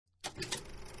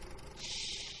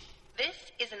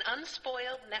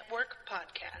Unspoiled Network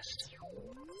podcast.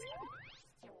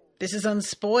 This is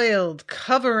Unspoiled,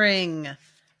 covering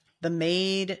The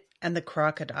Maid and the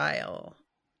Crocodile.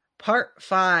 Part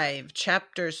 5,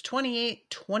 chapters 28,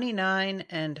 29,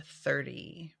 and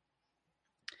 30.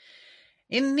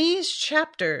 In these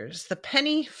chapters, the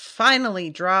penny finally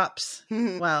drops.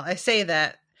 Well, I say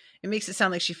that. It makes it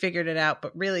sound like she figured it out,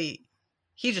 but really,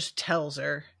 he just tells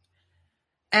her.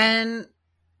 And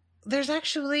there's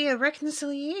actually a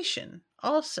reconciliation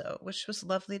also, which was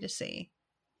lovely to see.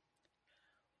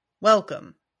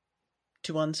 Welcome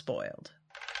to Unspoiled.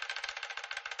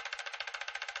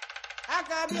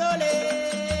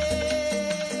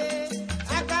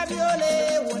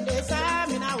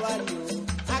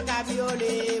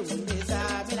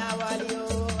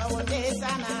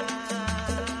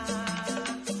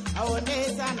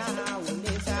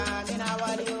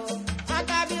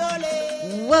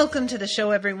 Welcome to the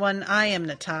show, everyone. I am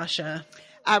Natasha.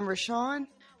 I'm Rashawn.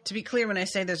 To be clear, when I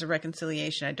say there's a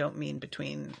reconciliation, I don't mean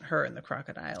between her and the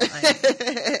crocodile.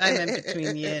 I meant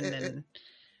between Yin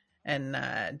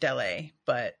and Dele.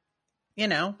 But, you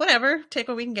know, whatever. Take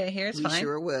what we can get here. It's fine. We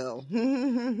sure will.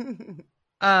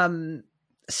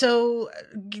 So,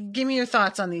 give me your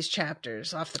thoughts on these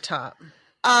chapters off the top.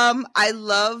 I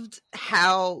loved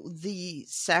how the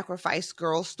sacrifice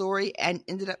girl story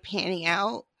ended up panning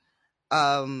out.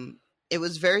 It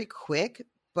was very quick,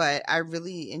 but I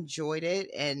really enjoyed it.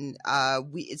 And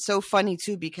it's so funny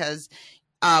too, because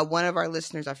one of our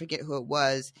listeners, I forget who it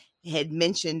was, had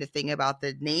mentioned the thing about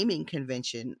the naming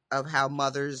convention of how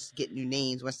mothers get new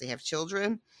names once they have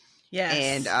children.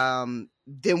 Yes. And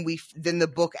then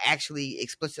the book actually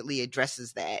explicitly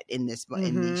addresses that in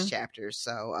these chapters.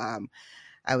 So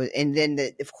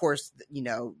of course, you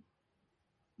know,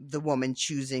 the woman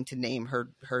choosing to name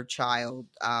her child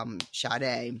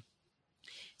Sade.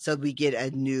 So we get a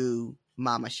new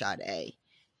Mama Sade.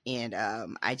 And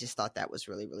I just thought that was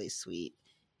really, really sweet.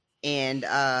 And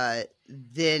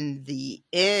then the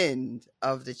end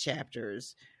of the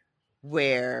chapters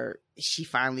where she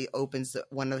finally opens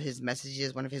one of his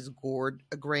messages, one of his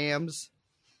gourd-grams.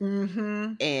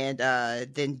 And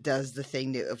then does the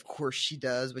thing that of course she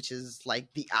does, which is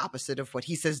like the opposite of what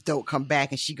he says, don't come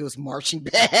back, and she goes marching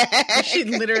back. She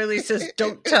literally says,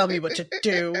 don't tell me what to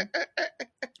do.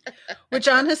 Which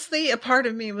honestly, a part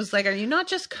of me was like, are you not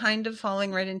just kind of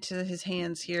falling right into his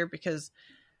hands here? Because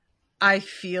I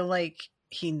feel like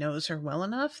he knows her well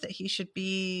enough that he should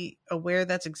be aware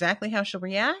that's exactly how she'll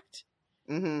react.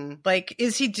 Like,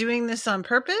 is he doing this on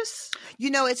purpose?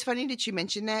 You know, it's funny that you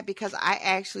mentioned that, because I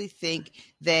actually think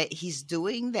that he's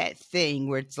doing that thing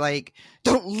where it's like,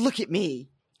 don't look at me.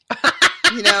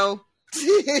 You know,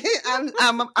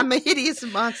 I'm a hideous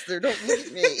monster. Don't look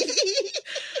at me.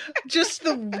 Just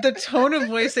the tone of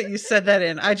voice that you said that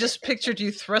in, I just pictured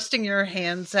you thrusting your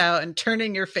hands out and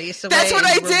turning your face away. That's what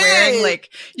I did.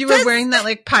 You were wearing that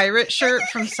like pirate shirt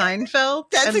from Seinfeld,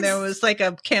 and there was like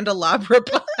a candelabra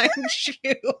behind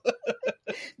you.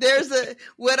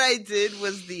 What I did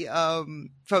was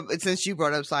since you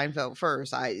brought up Seinfeld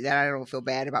first, I don't feel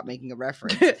bad about making a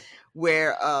reference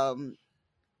where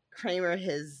Kramer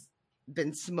has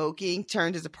been smoking,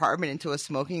 turned his apartment into a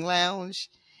smoking lounge.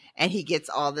 And he gets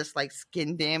all this like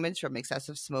skin damage from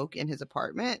excessive smoke in his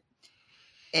apartment.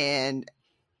 And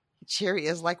Cherry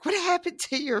is like, what happened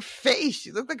to your face?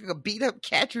 You look like a beat up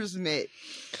catcher's mitt.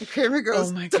 And Kramer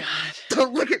goes, oh my God.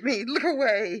 Don't look at me. Look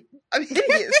away. I'm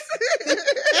hideous.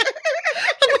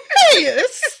 I'm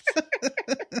hideous.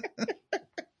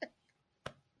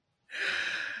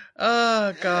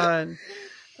 Oh God.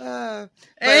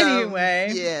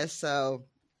 Anyway. Yeah, so.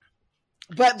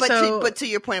 But to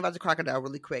your point about the crocodile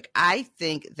really quick, I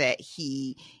think that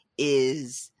he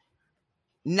is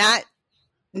not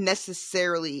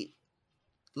necessarily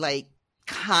like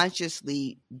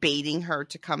consciously baiting her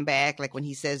to come back. Like when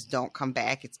he says don't come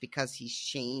back, it's because he's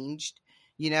changed,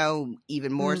 you know,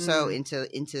 even more so into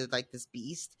like this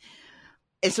beast.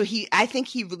 And so I think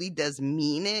he really does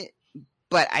mean it,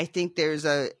 but I think there's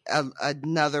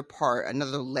another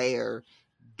layer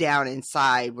down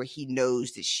inside where he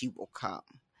knows that she will come.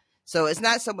 So it's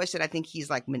not so much that I think he's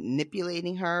like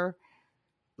manipulating her,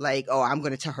 like, oh, I'm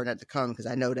going to tell her not to come because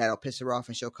I know that'll piss her off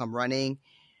and she'll come running.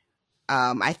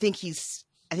 I think he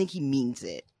means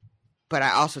it, but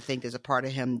I also think there's a part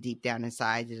of him deep down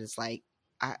inside that is like,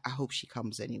 I hope she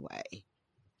comes anyway.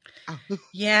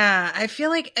 Yeah, I feel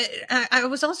like I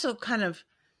was also kind of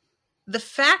the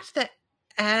fact that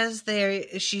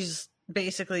she's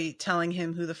basically telling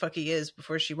him who the fuck he is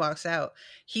before she walks out,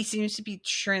 he seems to be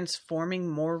transforming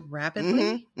more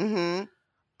rapidly.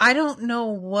 I don't know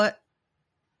what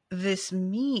this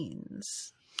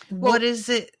means. What is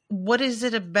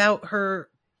it about her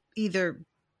either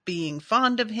being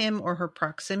fond of him or her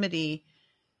proximity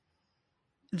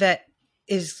that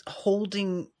is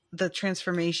holding the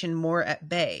transformation more at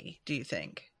bay, do you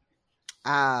think?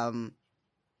 That's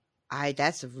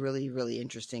a really, really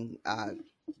interesting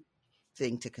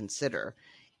thing to consider.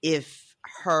 If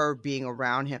her being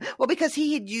around him, well, because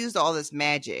he had used all this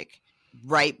magic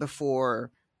right before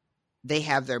they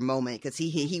have their moment, because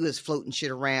he was floating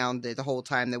shit around the whole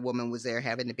time the woman was there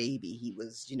having the baby. He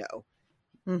was,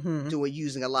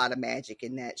 using a lot of magic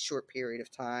in that short period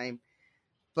of time.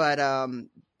 But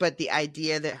the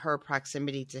idea that her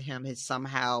proximity to him is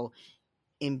somehow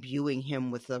imbuing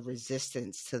him with a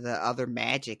resistance to the other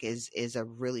magic is a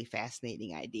really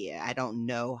fascinating idea. I don't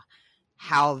know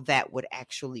how that would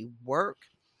actually work,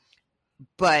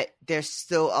 but there's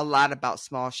still a lot about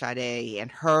Small Sade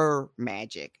and her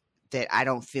magic that I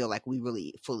don't feel like we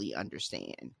really fully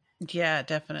understand. Yeah,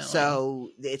 definitely. So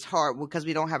it's hard because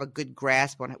we don't have a good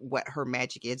grasp on what her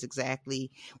magic is exactly.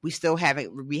 We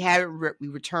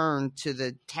returned to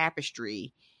the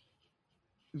tapestry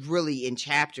really in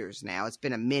chapters now. It's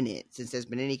been a minute since there's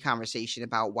been any conversation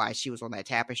about why she was on that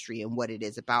tapestry and what it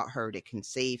is about her that can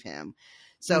save him.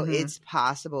 So it's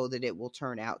possible that it will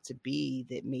turn out to be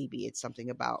that maybe it's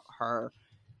something about her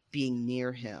being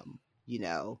near him,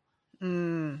 because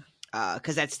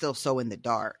that's still so in the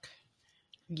dark.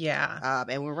 Yeah.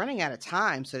 And we're running out of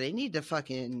time, so they need to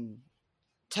fucking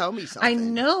tell me something. I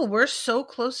know. We're so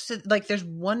close to, there's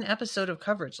one episode of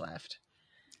coverage left.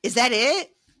 Is that it?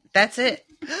 That's it.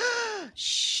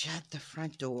 Shut the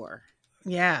front door.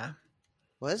 Yeah.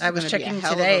 Well, I was checking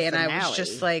today and I was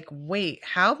just like, wait,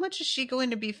 how much is she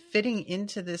going to be fitting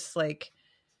into this?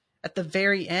 At the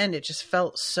very end, it just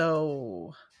felt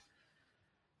so,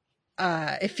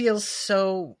 it feels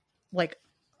so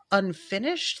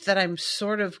unfinished that I'm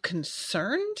sort of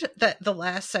concerned that the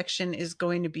last section is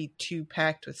going to be too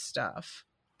packed with stuff.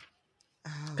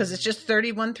 Because it's just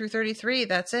 31 through 33.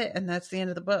 That's it. And that's the end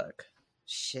of the book.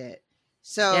 Shit.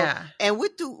 So, yeah. And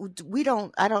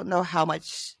I don't know how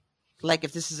much,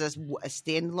 if this is a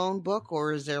standalone book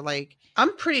or is there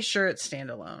I'm pretty sure it's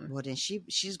standalone. Well, then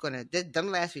she's going to,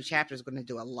 them last few chapters going to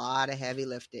do a lot of heavy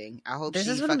lifting. I hope this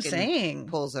is what I'm saying.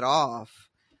 Pulls it off.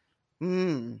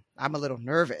 I'm a little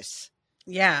nervous.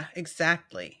 Yeah,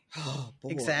 exactly. Oh, boy.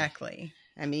 Exactly.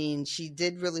 I mean, she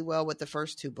did really well with the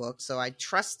first two books, so I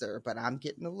trust her, but I'm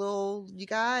getting a little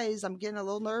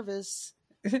nervous.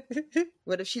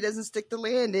 What if she doesn't stick the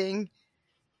landing?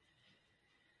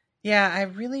 Yeah, I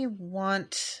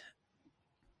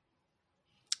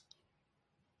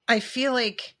feel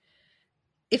like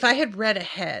if I had read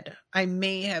ahead, I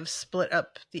may have split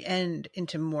up the end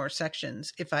into more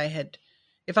sections if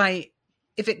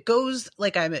it goes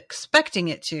like I'm expecting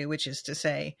it to, which is to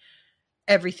say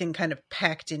everything kind of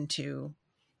packed into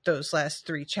those last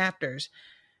 3 chapters,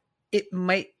 it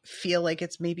might feel like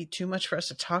it's maybe too much for us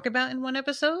to talk about in one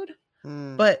episode.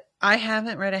 But I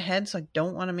haven't read ahead, so I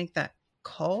don't want to make that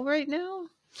call right now.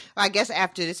 I guess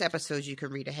after this episode, you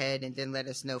can read ahead and then let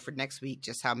us know for next week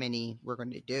just how many we're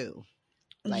going to do.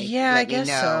 I guess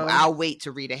so. I'll wait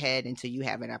to read ahead until you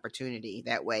have an opportunity.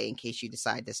 That way, in case you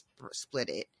decide to split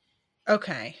it.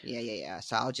 Okay. Yeah.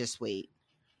 So I'll just wait.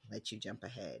 Let you jump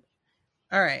ahead.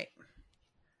 All right.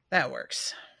 That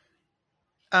works.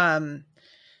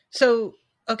 So,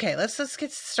 okay, let's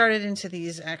get started into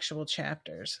these actual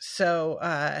chapters.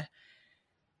 So,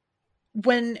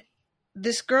 when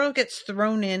this girl gets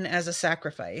thrown in as a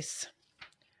sacrifice,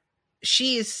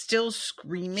 she is still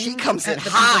screaming. She comes at in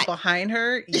the hot people behind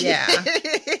her. Yeah.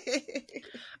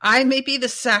 I may be the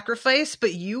sacrifice,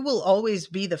 but you will always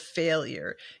be the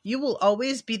failure. You will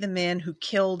always be the man who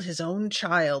killed his own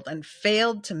child and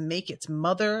failed to make its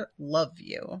mother love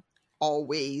you.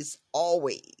 Always.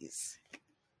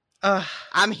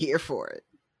 I'm here for it.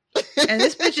 And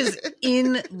this bitch is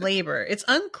in labor. It's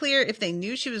unclear if they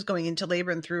knew she was going into labor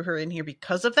and threw her in here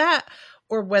because of that,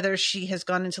 or whether she has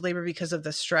gone into labor because of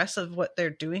the stress of what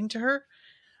they're doing to her.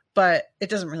 But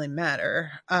it doesn't really matter.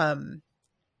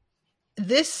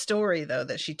 This story, though,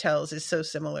 that she tells is so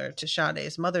similar to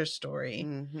Sade's mother's story,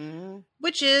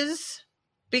 which is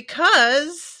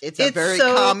because it's a very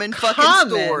so common fucking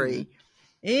story.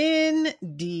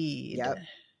 Indeed.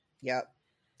 Yep.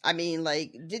 I mean,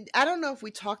 I don't know if we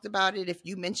talked about it, if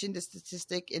you mentioned the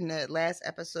statistic in the last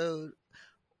episode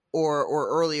or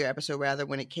earlier episode, rather,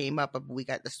 when it came up, we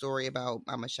got the story about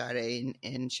Mama Sade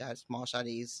and Small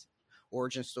Sade's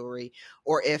origin story,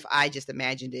 or if I just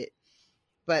imagined it.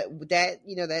 But that,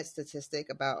 that statistic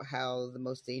about how the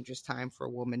most dangerous time for a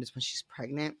woman is when she's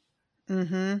pregnant.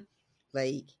 Mm-hmm.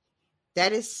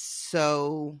 That is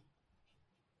so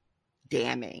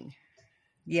damning.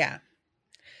 Yeah.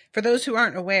 For those who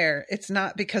aren't aware, it's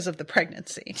not because of the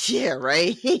pregnancy. Yeah,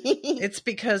 right? It's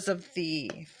because of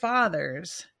the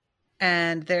fathers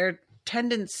and their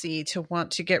tendency to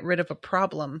want to get rid of a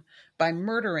problem by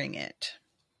murdering it.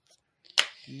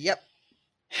 Yep.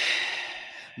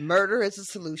 Murder is a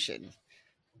solution.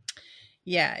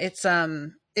 Yeah, it's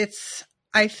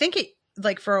I think it,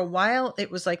 like, for a while it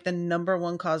was like the number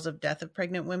one cause of death of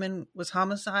pregnant women was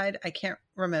homicide. I can't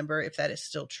remember if that is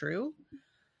still true.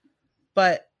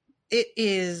 But it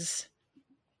is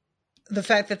the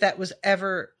fact that that was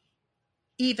ever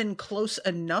even close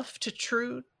enough to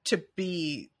true to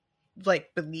be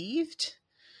like believed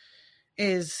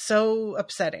is so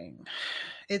upsetting.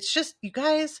 It's just, you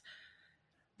guys,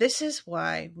 this is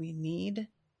why we need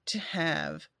to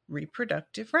have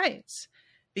reproductive rights,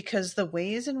 because the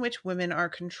ways in which women are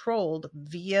controlled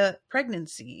via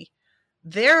pregnancy,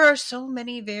 there are so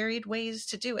many varied ways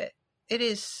to do it. It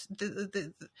is,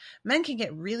 the men can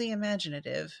get really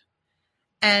imaginative,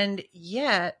 and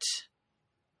yet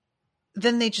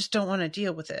then they just don't want to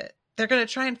deal with it. They're going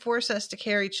to try and force us to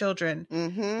carry children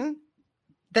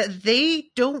that they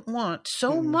don't want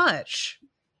so much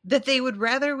that they would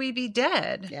rather we be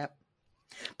dead. Yep.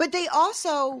 But they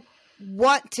also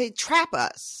want to trap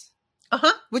us.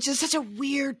 Which is such a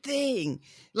weird thing.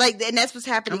 Like, and that's what's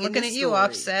happening. I'm looking at you,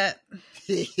 Offset.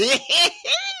 I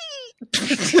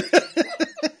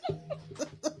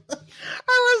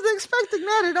wasn't expecting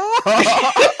that at all.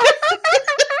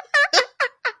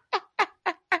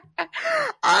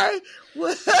 I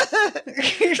was.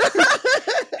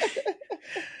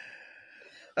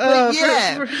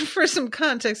 Yeah. For some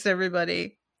context,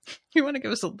 everybody. You want to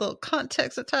give us a little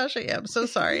context, Natasha? Yeah, I'm so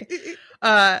sorry.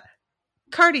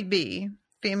 Cardi B,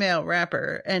 female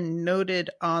rapper and noted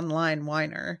online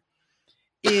whiner,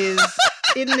 is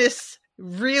in this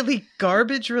really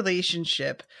garbage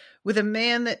relationship with a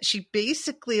man that she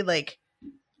basically like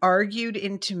argued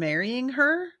into marrying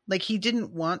her. Like, he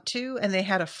didn't want to, and they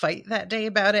had a fight that day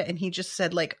about it, and he just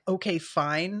said like, okay,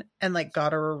 fine, and like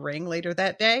got her a ring later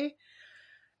that day.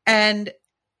 And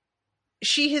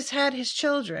she has had his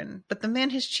children, but the man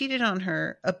has cheated on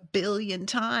her 1 billion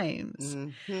times.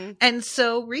 And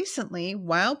so recently,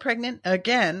 while pregnant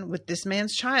again with this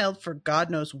man's child for God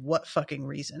knows what fucking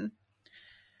reason,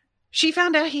 she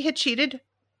found out he had cheated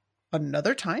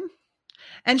another time.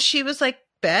 And she was like,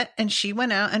 bet. And she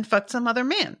went out and fucked some other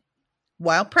man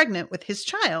while pregnant with his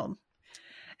child.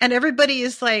 And everybody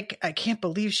is like, I can't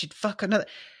believe she'd fuck another.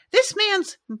 This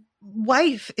man's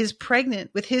wife is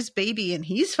pregnant with his baby and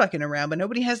he's fucking around, but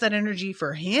nobody has that energy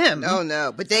for him. Oh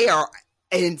no, but they are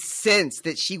incensed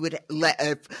that she would let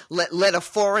a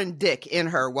foreign dick in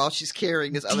her while she's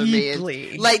carrying this other man.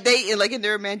 Like, they, like, in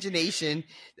their imagination,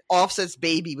 Offset's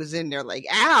baby was in there like,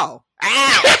 ow,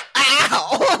 ow,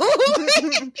 ow.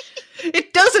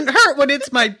 It doesn't hurt when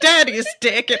it's my daddy's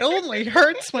dick. It only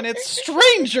hurts when it's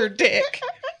stranger dick.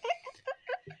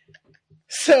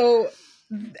 So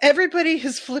everybody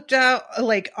has flipped out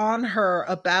like on her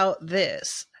about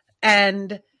this.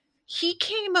 And he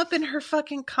came up in her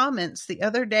fucking comments the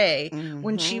other day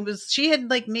when she had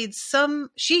like made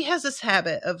she has this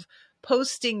habit of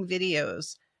posting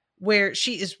videos where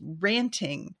she is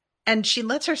ranting and she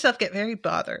lets herself get very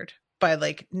bothered by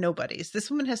like nobodies.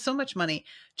 This woman has so much money.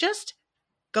 Just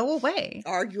go away.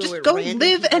 Just go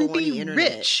live and be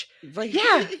rich. Right.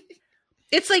 Yeah.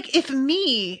 It's like if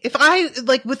I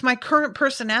like with my current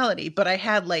personality, but I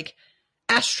had like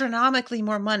astronomically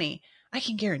more money, I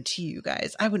can guarantee you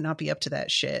guys, I would not be up to that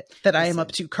shit that I am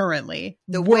up to currently.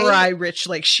 Were I rich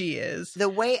like she is. The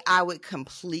way I would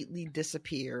completely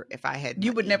disappear if I had money.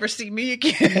 You would never see me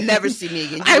again. Never see me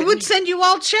again. I would send you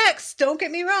all checks. Don't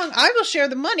get me wrong. I will share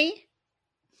the money.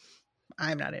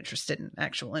 I'm not interested in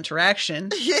actual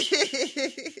interaction.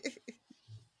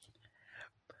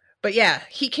 But yeah,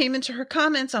 he came into her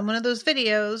comments on one of those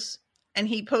videos and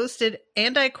he posted,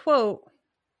 and I quote,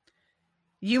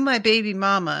 "You my baby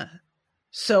mama,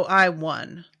 so I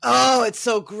won." Oh, it's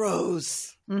so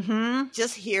gross.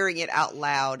 Just hearing it out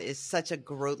loud is such a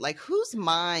gross, like, whose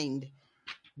mind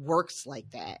works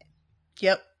like that?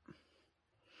 Yep.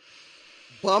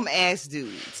 Bum ass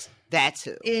dudes. That's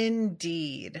who.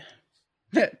 Indeed.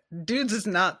 Dudes is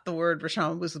not the word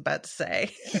Rashawn was about to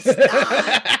say. It's not.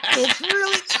 It's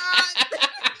really not.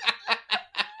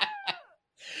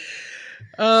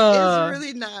 It's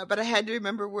really not. But I had to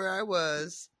remember where I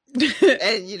was.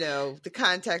 And, you know, the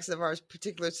context of our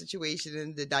particular situation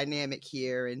and the dynamic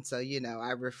here. And so, you know,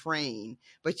 I refrain.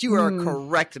 But you are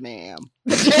correct, ma'am.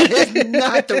 That is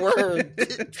not the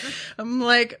word. I'm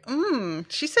like,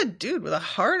 she said dude with a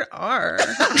hard R.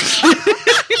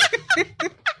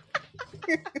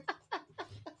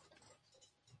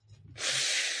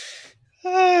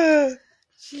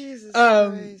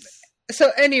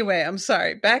 anyway, I'm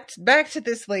sorry. Back to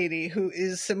this lady who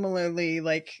is similarly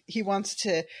like he wants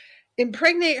to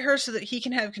impregnate her so that he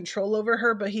can have control over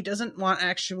her, but he doesn't want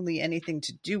actually anything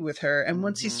to do with her. And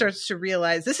once he starts to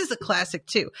realize, this is a classic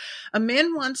too. A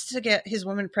man wants to get his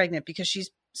woman pregnant because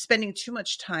she's spending too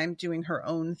much time doing her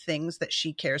own things that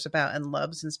she cares about and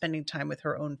loves and spending time with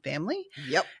her own family.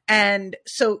 Yep. And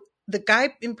so the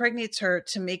guy impregnates her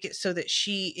to make it so that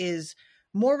she is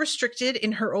more restricted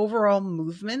in her overall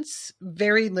movements,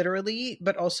 very literally,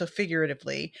 but also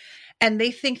figuratively. And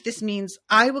they think this means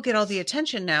I will get all the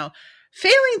attention now,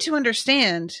 failing to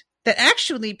understand that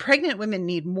actually pregnant women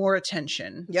need more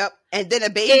attention. Yep. And then a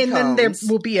baby comes. And then there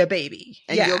will be a baby.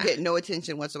 And you'll get no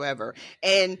attention whatsoever.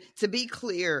 And to be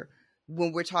clear,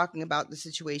 when we're talking about the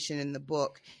situation in the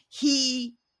book,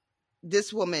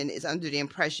 this woman is under the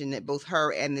impression that both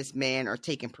her and this man are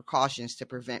taking precautions to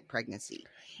prevent pregnancy.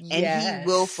 And he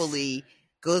willfully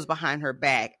goes behind her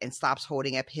back and stops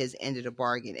holding up his end of the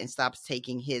bargain and stops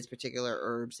taking his particular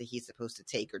herbs that he's supposed to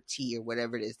take, or tea, or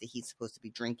whatever it is that he's supposed to be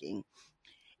drinking.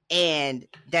 And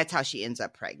that's how she ends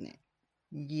up pregnant.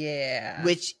 Yeah.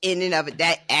 Which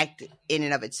that act in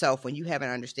and of itself, when you have an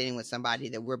understanding with somebody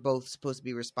that we're both supposed to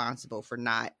be responsible for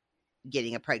not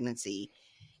getting a pregnancy,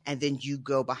 and then you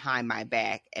go behind my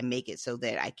back and make it so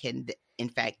that I can, in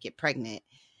fact, get pregnant,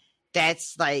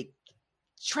 that's like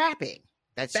trapping.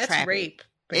 That's trapping. Rape,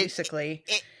 basically.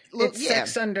 It's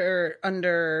sex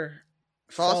under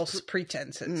false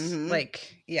pretenses. Mm-hmm.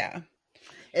 Like, yeah.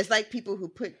 It's like people who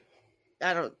put,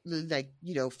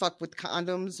 fuck with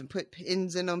condoms and put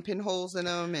pins in them, pinholes in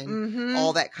them, and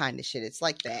all that kind of shit. It's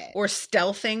like that. Or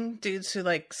stealthing dudes who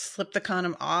like slip the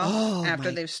condom off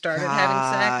after they've started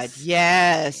having sex.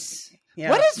 Yes.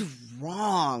 Yeah. What is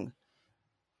wrong?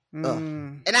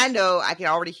 And I know I can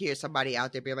already hear somebody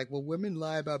out there being like, well, women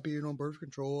lie about being on birth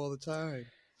control all the time.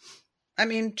 I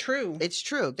mean, true. It's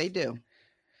true. They do.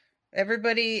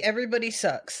 Everybody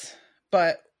sucks.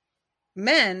 But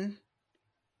men,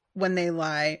 when they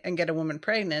lie and get a woman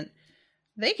pregnant,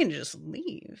 they can just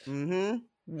leave. Mm-hmm.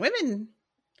 Women,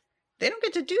 they don't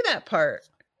get to do that part.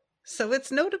 So it's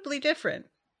notably different.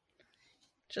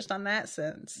 Just on that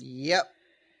sense. Yep.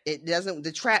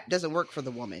 The trap doesn't work for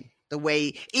the woman. The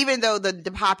way, even though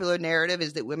the popular narrative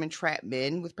is that women trap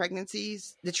men with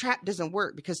pregnancies, the trap doesn't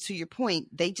work because, to your point,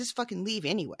 they just fucking leave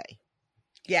anyway.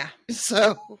 Yeah.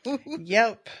 So.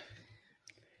 Yep.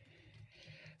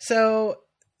 So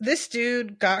this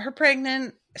dude got her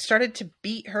pregnant, started to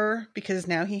beat her because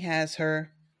now he has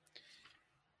her.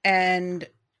 And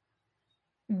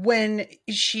when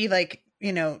she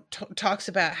talks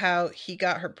about how he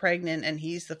got her pregnant and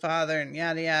he's the father and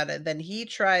yada yada, then he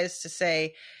tries to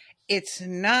say it's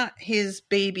not his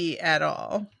baby at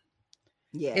all.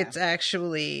 Yeah. It's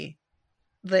actually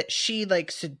that she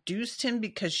seduced him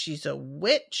because she's a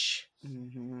witch.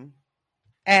 Mm-hmm.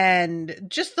 And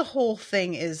just the whole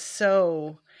thing is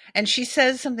so, and she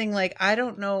says something like, I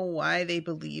don't know why they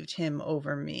believed him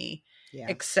over me,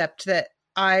 except that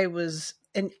I was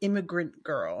an immigrant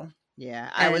girl. Yeah,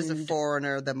 I was a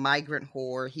foreigner, the migrant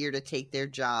whore, here to take their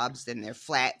jobs and their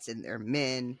flats and their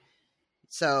men.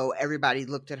 So everybody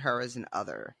looked at her as an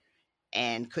other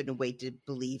and couldn't wait to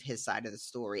believe his side of the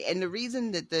story. And the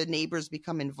reason that the neighbors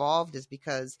become involved is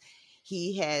because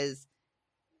he has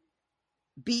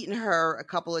beaten her a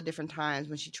couple of different times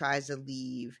when she tries to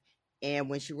leave. And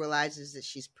when she realizes that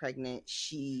she's pregnant,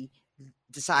 she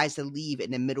decides to leave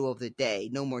in the middle of the day.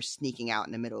 No more sneaking out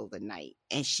in the middle of the night.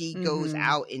 And she goes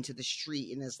out into the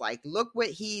street and is like, look what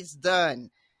he's done.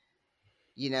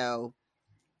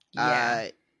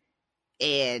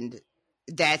 And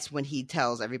that's when he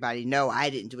tells everybody, no,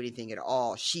 I didn't do anything at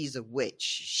all. She's a witch.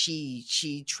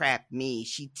 She trapped me.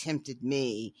 She tempted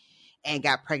me and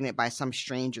got pregnant by some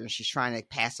stranger. And she's trying to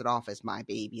pass it off as my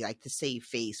baby, to save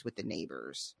face with the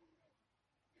neighbors.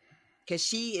 Because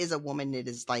she is a woman that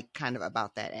is kind of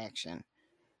about that action.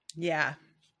 Yeah.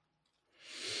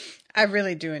 I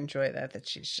really do enjoy that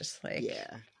she's just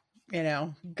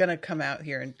gonna come out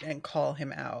here and call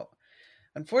him out.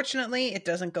 Unfortunately, it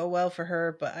doesn't go well for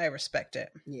her, but I respect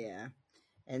it. Yeah.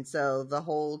 And so the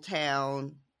whole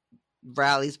town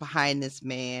rallies behind this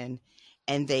man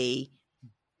and they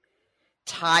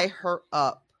tie her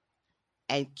up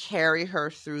and carry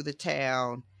her through the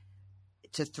town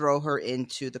to throw her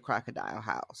into the Crocodile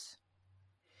house.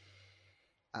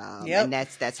 And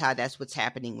that's what's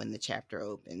happening when the chapter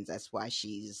opens. That's why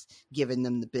she's giving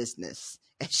them the business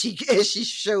as she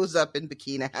shows up in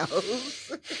Bikini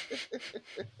House.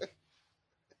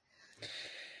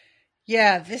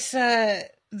 Yeah, this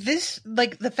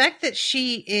the fact that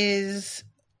she is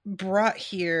brought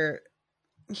here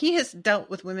he has dealt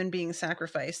with women being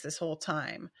sacrificed this whole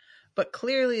time, but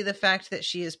clearly the fact that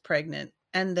she is pregnant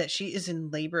and that she is in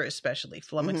labor especially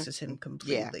flummoxes him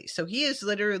completely. So he is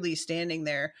literally standing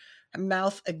there,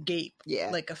 mouth agape,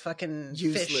 like a fucking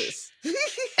useless fish.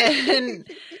 And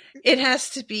it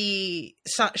has to be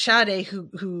Sade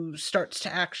who starts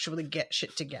to actually get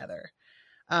shit together.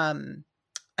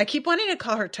 I keep wanting to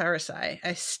call her Tarisai.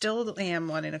 I still am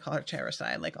wanting to call her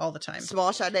Tarisai, like all the time.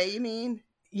 Small Sade, you mean?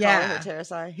 Yeah. Call her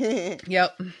Tarisai.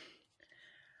 Yep.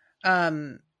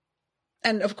 And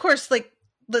of course, like,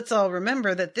 let's all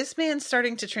remember that this man's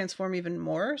starting to transform even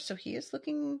more. So he is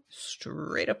looking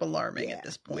straight up alarming at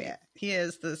this point. Yeah. He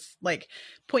has this like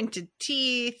pointed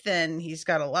teeth and he's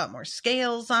got a lot more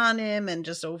scales on him. And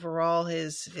just overall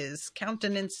his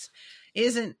countenance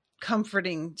isn't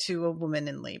comforting to a woman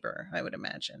in labor, I would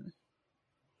imagine.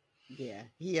 Yeah.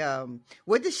 He,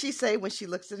 what does she say when she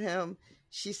looks at him?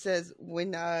 She says,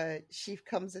 when she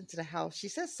comes into the house, she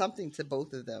says something to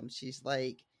both of them. She's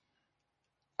like,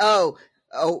 oh,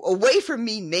 away from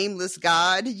me, nameless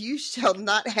God, you shall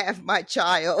not have my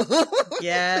child.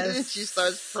 Yes. And she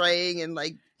starts praying and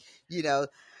like, you know,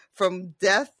 from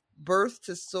death, birth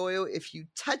to soil, if you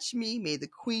touch me, may the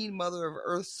queen mother of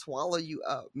earth swallow you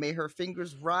up. May her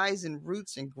fingers rise in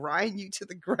roots and grind you to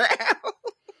the ground.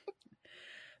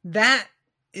 That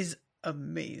is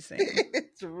amazing.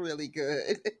 It's really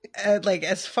good. Like,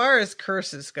 as far as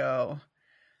curses go,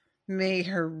 may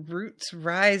her roots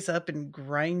rise up and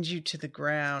grind you to the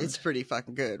ground. It's pretty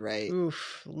fucking good, right?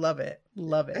 Oof, love it.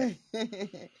 Love it.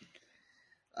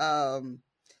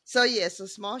 So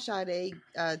Small Sade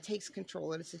takes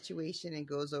control of the situation and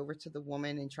goes over to the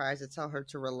woman and tries to tell her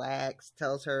to relax,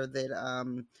 tells her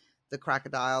that the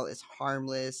crocodile is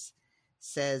harmless,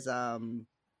 says,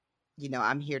 you know,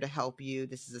 I'm here to help you.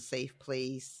 This is a safe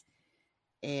place.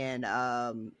 And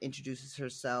introduces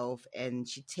herself, and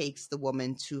she takes the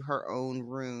woman to her own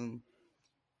room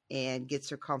and gets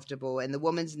her comfortable. And the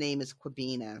woman's name is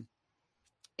Quabina.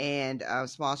 And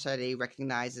Small Sade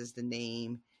recognizes the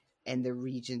name and the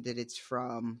region that it's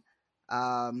from.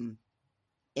 And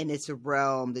it's a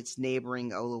realm that's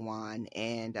neighboring Oluwan.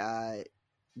 And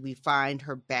we find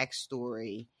her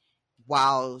backstory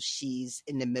while she's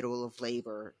in the middle of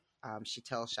labor. She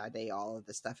tells Sade all of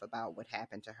the stuff about what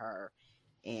happened to her.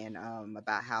 And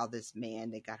about how this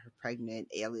man that got her pregnant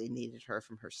alienated her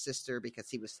from her sister because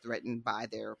he was threatened by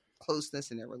their closeness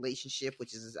and their relationship,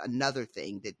 which is another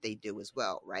thing that they do as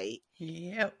well, right?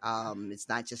 Yep. It's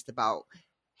not just about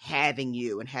having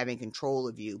you and having control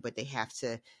of you, but they have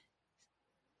to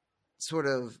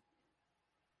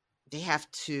they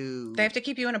have to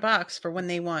keep you in a box for when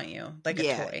they want you, like a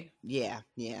toy. Yeah.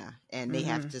 And they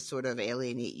have to sort of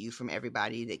alienate you from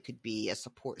everybody that could be a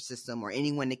support system or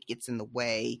anyone that gets in the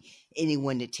way,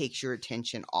 anyone that takes your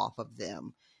attention off of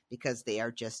them because they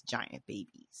are just giant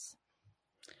babies.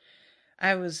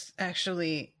 I was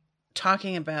actually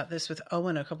talking about this with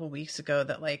Owen a couple weeks ago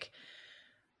that, like,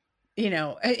 you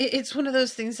know, it's one of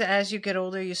those things that as you get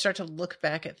older, you start to look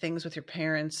back at things with your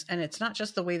parents, and it's not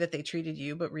just the way that they treated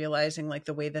you, but realizing like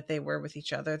the way that they were with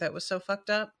each other that was so fucked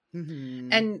up. Mm-hmm.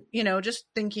 And, you know, just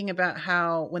thinking about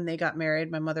how when they got married,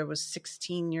 my mother was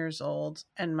 16 years old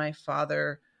and my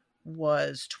father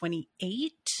was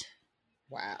 28.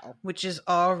 Wow. Which is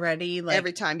already like,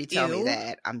 every time you tell me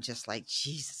that, I'm just like,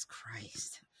 Jesus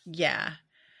Christ. Yeah.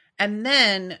 And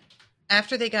then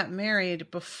after they got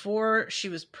married, before she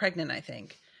was pregnant, I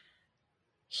think,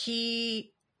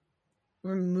 he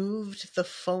removed the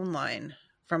phone line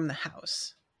from the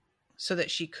house so that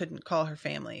she couldn't call her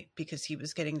family because he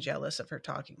was getting jealous of her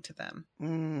talking to them.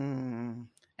 Mm.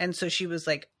 And so she was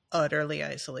like utterly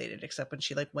isolated, except when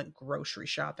she like went grocery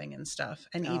shopping and stuff.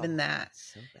 And even that,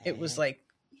 so it was like,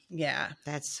 yeah.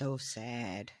 That's so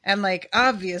sad. And like,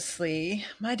 obviously,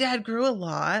 my dad grew a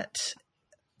lot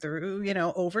through, you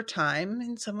know, over time,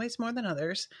 in some ways more than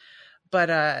others.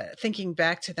 But thinking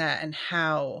back to that and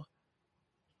how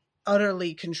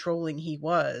utterly controlling he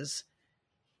was,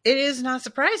 it is not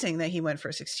surprising that he went for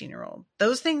a 16-year-old.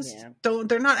 Those things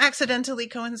they're not accidentally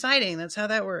coinciding. That's how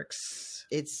that works.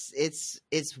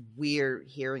 It's weird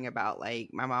hearing about, like,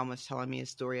 my mom was telling me a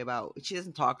story about, she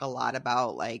doesn't talk a lot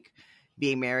about like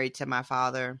being married to my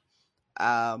father.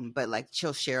 But like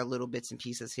she'll share little bits and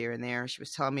pieces here and there. She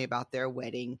was telling me about their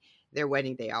wedding. Their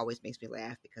wedding day always makes me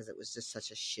laugh because it was just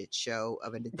such a shit show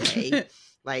of a day.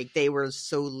 Like, they were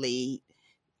so late.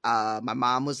 My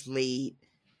mom was late.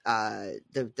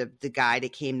 The guy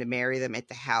that came to marry them at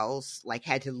the house like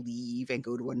had to leave and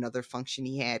go to another function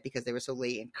he had because they were so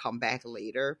late and come back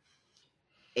later.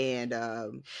 And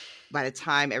by the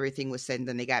time everything was said and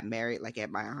done, they got married like at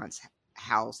my aunt's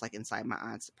house, like inside my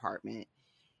aunt's apartment.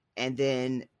 And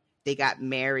then they got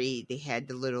married. They had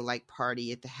the little like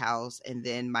party at the house. And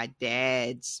then my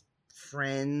dad's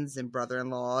friends and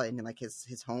brother-in-law and like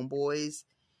his homeboys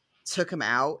took him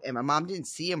out, and my mom didn't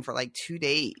see him for like 2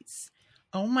 days.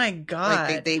 Oh my God.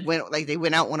 Like they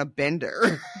went out on a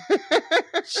bender.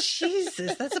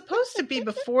 Jesus, that's supposed to be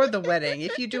before the wedding.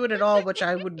 If you do it at all, which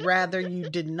I would rather you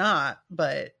did not,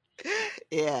 but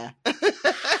yeah.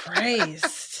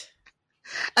 Christ.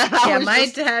 Yeah, my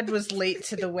dad was late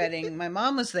to the wedding. My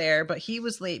mom was there, but he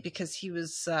was late because he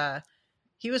was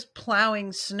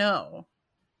plowing snow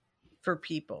for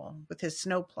people with his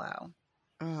snow plow.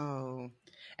 Oh.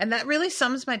 And that really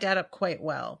sums my dad up quite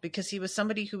well, because he was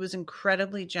somebody who was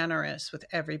incredibly generous with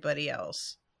everybody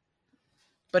else.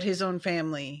 But his own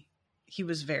family, he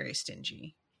was very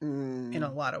stingy in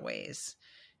a lot of ways.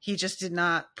 He just did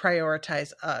not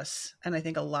prioritize us. And I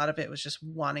think a lot of it was just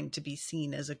wanting to be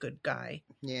seen as a good guy.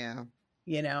 Yeah.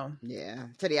 You know? Yeah.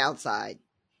 To the outside.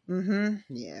 Mm-hmm.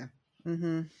 Yeah.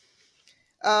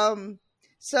 Mm-hmm.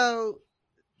 So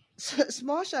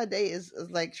Small Sade is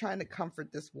like trying to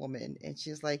comfort this woman. And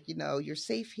she's like, you know, you're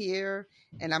safe here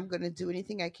and I'm going to do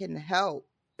anything I can to help.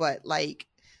 But like,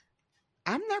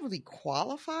 I'm not really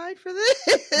qualified for this.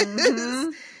 Mm-hmm.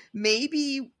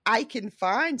 Maybe I can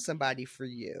find somebody for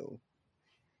you.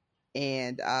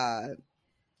 And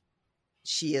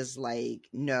she is like,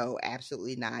 no,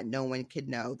 absolutely not. No one can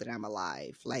know that I'm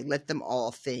alive. Like, let them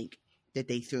all think that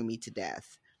they threw me to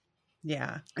death.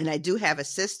 Yeah. And I do have a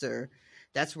sister.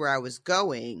 That's where I was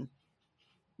going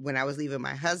when I was leaving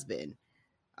my husband.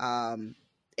 And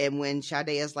when Sade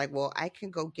is like, well, I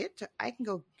can go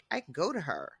to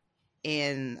her.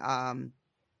 And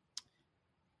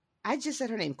I just said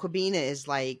her name. Kwabena is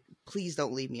like, please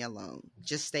don't leave me alone.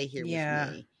 Just stay here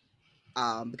with me.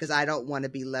 Because I don't want to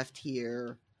be left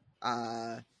here.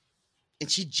 And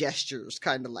she gestures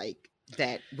kind of like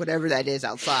that, whatever that is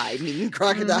outside, meaning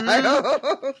crocodile.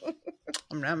 Mm-hmm.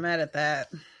 I'm not mad at that.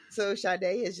 So Sade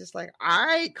is just like, all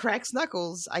right, cracks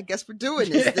knuckles. I guess we're doing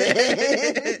this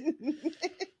then.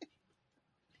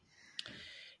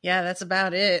 Yeah, that's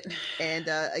about it. And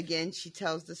again, she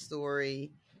tells the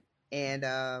story,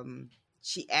 and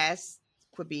she asks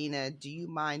Kwabena, do you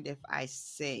mind if I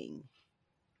sing?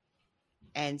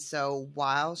 And so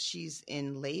while she's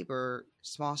in labor,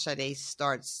 Small Sade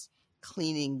starts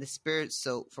cleaning the spirit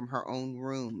soap from her own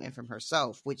room and from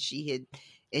herself, which she had,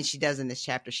 and she does in this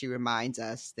chapter. She reminds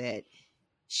us that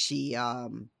she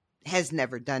has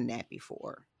never done that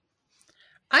before.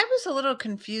 I was a little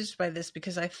confused by this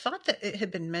because I thought that it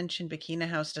had been mentioned Bikina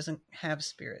House doesn't have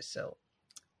spirit silk.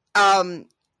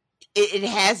 It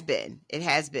has been. It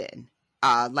has been.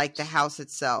 Like the house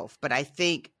itself. But I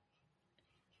think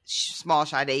Small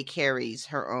Sade carries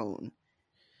her own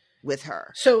with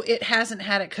her. So it hasn't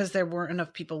had it because there weren't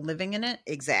enough people living in it?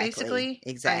 Exactly. Basically?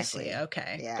 Exactly. I see.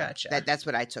 Okay. Yeah. Gotcha. That's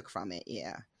what I took from it.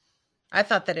 Yeah. I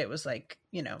thought that it was like,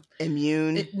 you know,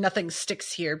 immune. Nothing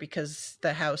sticks here because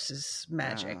the house is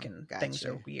magic and things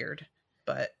are weird.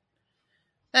 But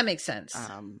that makes sense.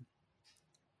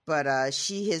 But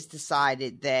she has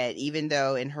decided that even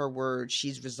though, in her words,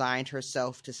 she's resigned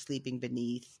herself to sleeping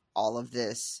beneath all of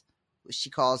this, what she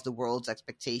calls the world's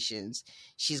expectations,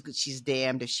 she's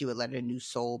damned if she would let a new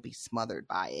soul be smothered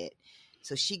by it.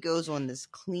 So she goes on this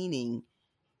cleaning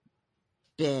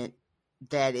bent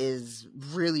that is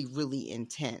really, really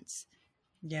intense.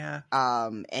 Yeah.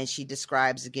 And she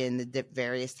describes again the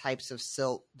various types of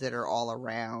silt that are all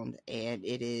around, and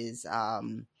it is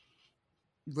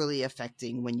really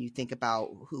affecting when you think about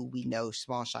who we know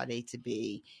Small Sade to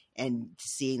be and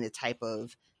seeing the type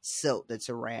of silt that's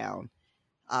around.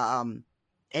 And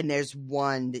there's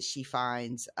one that she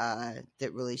finds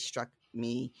that really struck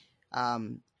me.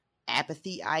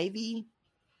 Apathy ivy.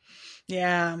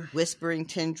 Yeah. Whispering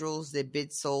tendrils that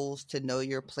bid souls to know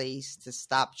your place, to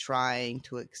stop trying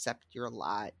to accept your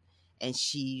lot. And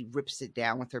she rips it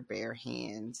down with her bare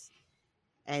hands.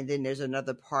 And then there's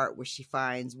another part where she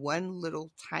finds one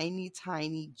little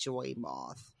tiny joy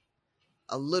moth,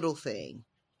 a little thing.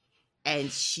 And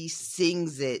she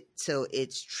sings it till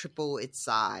it's triple its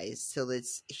size, till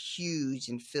it's huge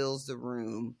and fills the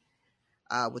room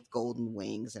with golden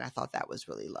wings. And I thought that was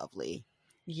really lovely.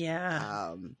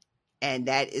 Yeah. And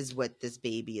that is what this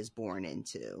baby is born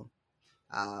into.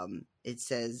 It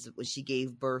says, when she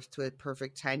gave birth to a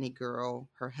perfect tiny girl,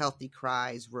 her healthy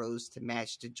cries rose to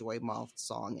match the joy moth's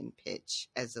song and pitch,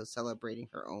 as though celebrating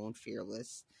her own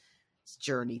fearless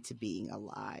journey to being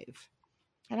alive.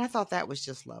 And I thought that was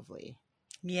just lovely.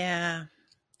 Yeah.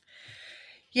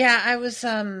 Yeah, I was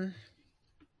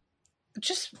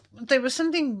just, there was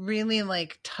something really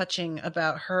like touching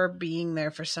about her being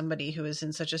there for somebody who is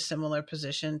in such a similar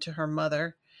position to her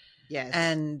mother. Yes.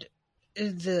 And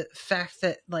the fact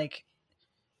that like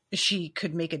she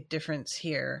could make a difference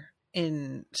here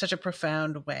in such a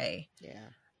profound way.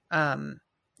 Yeah.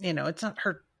 You know, it's not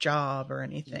her job or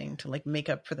anything to like make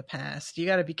up for the past. You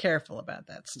got to be careful about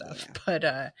that stuff.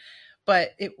 Yeah.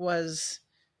 But it was,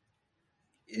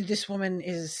 this woman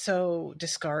is so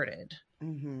discarded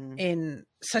in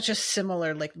such a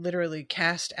similar, like literally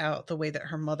cast out the way that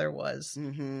her mother was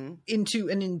into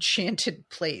an enchanted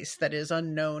place that is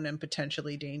unknown and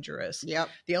potentially dangerous. Yep.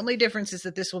 The only difference is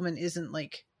that this woman isn't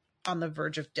like on the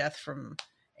verge of death from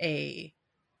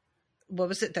what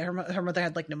was it that her mother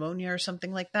had, like pneumonia or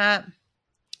something like that?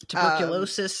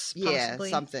 Tuberculosis, possibly.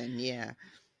 Yeah, something, yeah.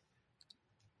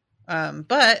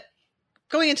 But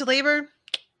going into labor,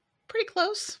 pretty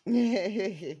close.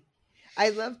 I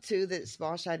love too that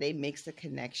Small Sade makes the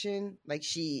connection. Like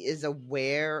she is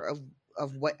aware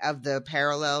of the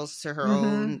parallels to her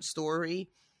own story.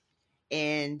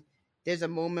 And there's a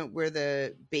moment where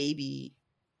the baby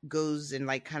goes and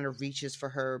like kind of reaches for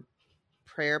her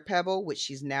prayer pebble, which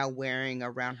she's now wearing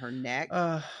around her neck.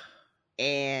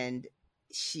 And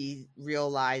she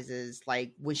realizes,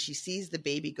 like, when she sees the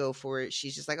baby go for it,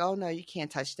 she's just like, oh no, you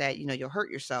can't touch that, you know, you'll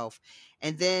hurt yourself.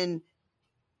 And then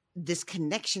this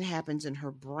connection happens in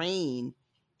her brain,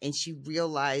 and she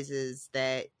realizes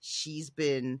that she's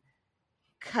been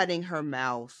cutting her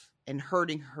mouth and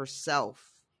hurting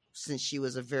herself since she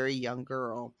was a very young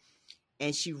girl.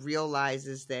 And she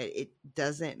realizes that it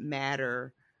doesn't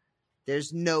matter.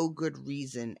 There's no good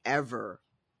reason ever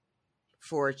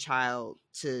for a child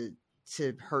to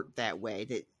hurt that way.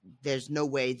 That there's no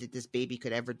way that this baby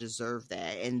could ever deserve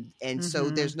that. And so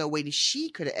there's no way that she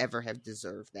could ever have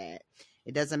deserved that.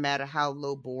 It doesn't matter how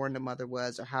low born the mother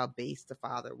was or how base the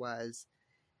father was.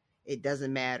 It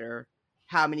doesn't matter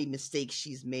how many mistakes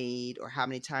she's made or how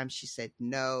many times she said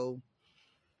no.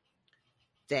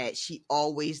 That she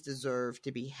always deserved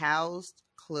to be housed,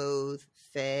 clothed,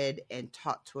 fed, and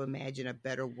taught to imagine a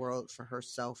better world for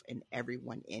herself and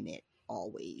everyone in it,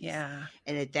 always. Yeah.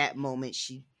 And at that moment,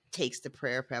 she takes the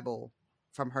prayer pebble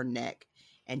from her neck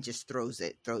and just throws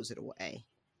it away.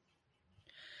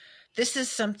 This is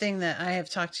something that I have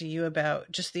talked to you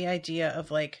about, just the idea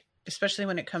of like, especially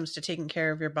when it comes to taking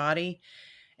care of your body,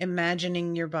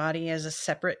 imagining your body as a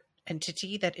separate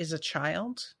entity that is a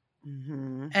child,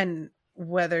 and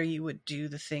whether you would do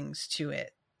the things to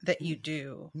it that you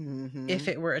do if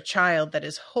it were a child that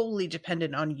is wholly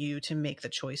dependent on you to make the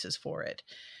choices for it.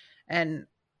 And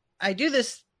I do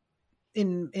this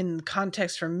in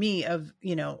context for me of,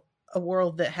 you know, a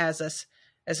world that has us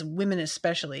as women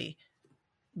especially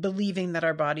believing that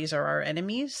our bodies are our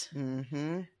enemies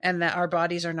and that our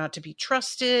bodies are not to be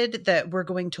trusted, that we're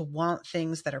going to want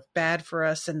things that are bad for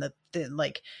us, and that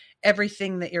like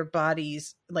everything that your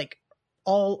body's like,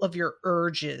 all of your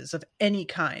urges of any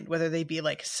kind, whether they be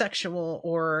like sexual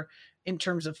or in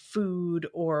terms of food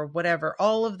or whatever,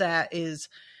 all of that is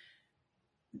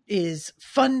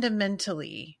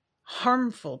fundamentally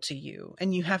harmful to you,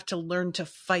 and you have to learn to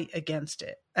fight against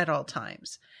it at all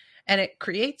times. And it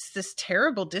creates this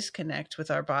terrible disconnect with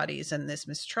our bodies and this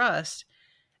mistrust.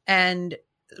 And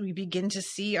we begin to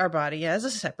see our body as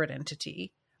a separate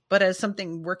entity, but as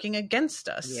something working against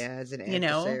us. Yeah, as an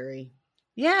adversary.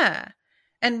 Yeah.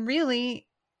 And really,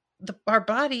 our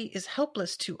body is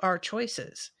helpless to our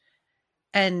choices.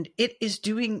 And it is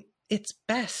doing its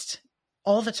best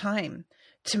all the time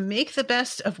to make the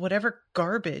best of whatever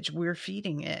garbage we're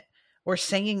feeding it or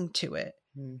saying to it.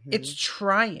 It's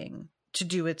trying to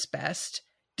do its best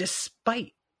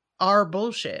despite our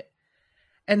bullshit.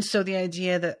 And so the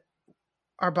idea that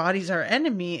our body's our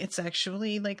enemy, it's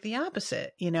actually like the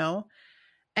opposite, you know?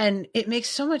 And it makes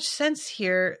so much sense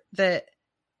here that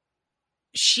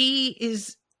she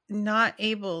is not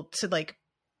able to like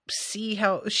see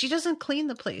how she doesn't clean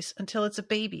the place until it's a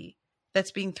baby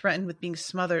that's being threatened with being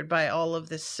smothered by all of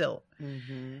this silt.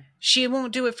 She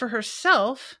won't do it for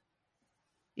herself.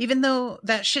 Even though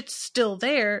that shit's still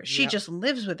there, she just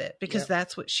lives with it because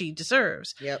that's what she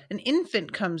deserves. An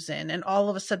infant comes in and all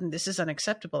of a sudden, this is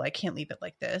unacceptable. I can't leave it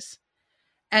like this.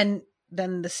 And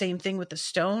then the same thing with the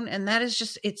stone. And that is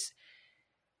just,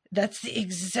 that's the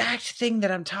exact thing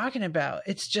that I'm talking about.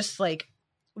 It's just like,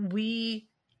 we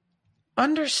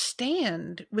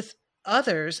understand with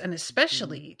others and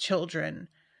especially children,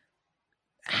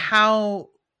 how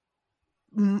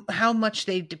much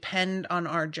they depend on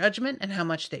our judgment and how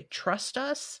much they trust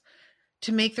us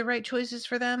to make the right choices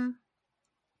for them.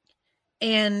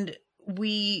 And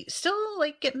we still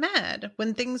like get mad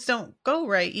when things don't go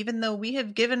right, even though we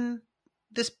have given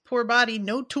this poor body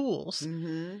no tools.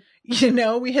 Mm-hmm. You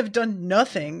know, we have done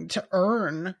nothing to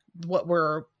earn what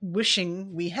we're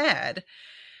wishing we had.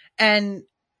 And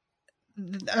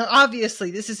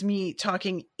obviously, this is me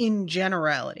talking in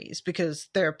generalities, because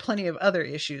there are plenty of other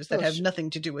issues that have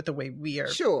nothing to do with the way we are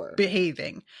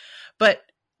behaving. But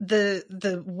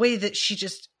the way that she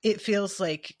just, it feels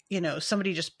like, you know,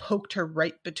 somebody just poked her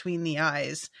right between the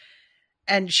eyes,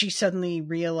 and she suddenly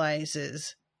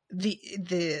realizes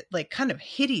the like kind of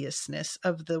hideousness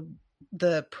of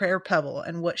the prayer pebble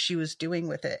and what she was doing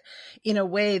with it, in a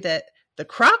way that the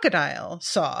crocodile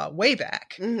saw way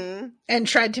back and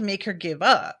tried to make her give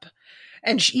up.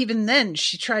 And even then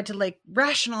she tried to like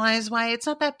rationalize why it's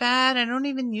not that bad. I don't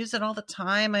even use it all the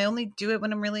time. I only do it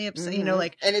when I'm really upset, you know,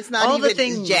 like, and it's not even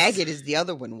as jagged as the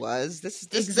other one was. This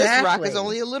rock is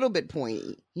only a little bit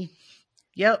pointy.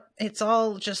 Yep. It's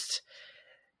all just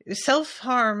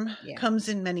self-harm comes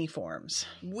in many forms.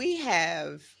 We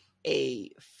have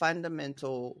a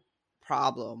fundamental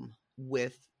problem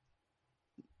with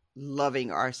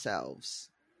loving ourselves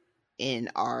in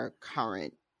our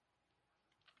current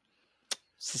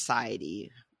society,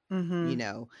 you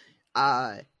know,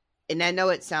 and I know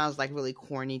it sounds like really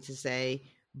corny to say,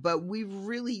 but we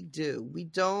really do. We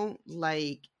don't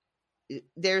like,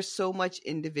 there's so much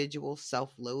individual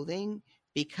self-loathing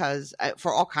because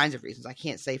for all kinds of reasons. I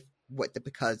can't say what the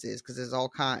because is, because there's all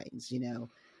kinds, you know,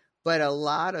 but a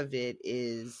lot of it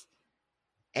is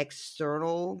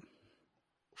external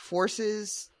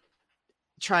forces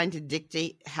trying to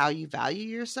dictate how you value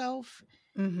yourself.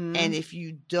 And if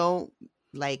you don't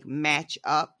like match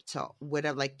up to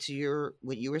whatever, like to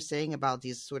what you were saying about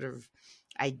these sort of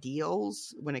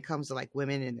ideals when it comes to like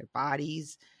women and their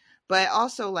bodies, but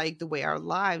also like the way our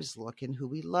lives look and who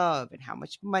we love and how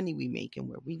much money we make and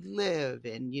where we live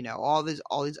and, you know, all these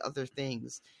other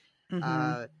things.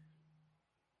 And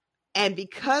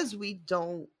because we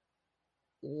don't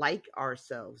like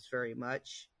ourselves very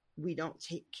much, we don't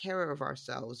take care of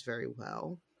ourselves very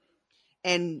well,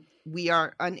 and we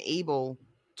are unable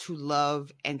to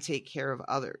love and take care of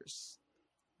others,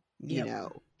 you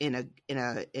know, in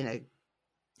a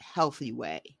healthy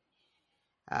way.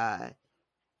 We're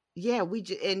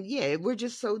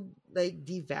just so like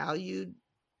devalued,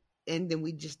 and then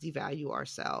we just devalue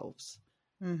ourselves.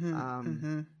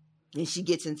 And she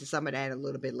gets into some of that a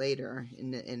little bit later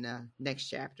in the next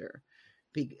chapter.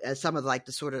 Some of like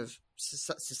the sort of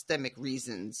systemic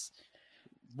reasons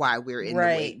why we're in the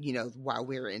way, you know, why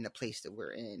we're in the place that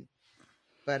we're in.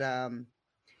 But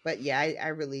yeah, I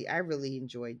really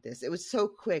enjoyed this. It was so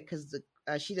quick because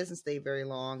she doesn't stay very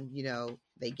long. You know,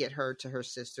 they get her to her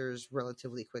sister's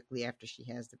relatively quickly after she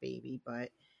has the baby,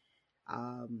 but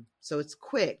so it's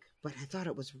quick. But I thought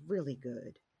it was really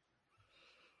good.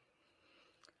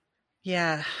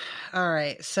 Yeah. All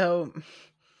right. So,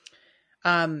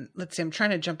 let's see. I'm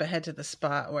trying to jump ahead to the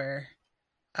spot where,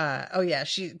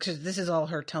 because this is all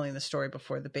her telling the story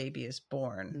before the baby is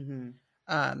born.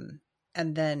 And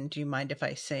then, do you mind if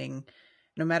I sing,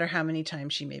 no matter how many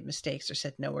times she made mistakes or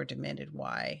said no or demanded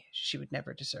why, she would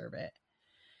never deserve it.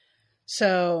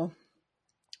 So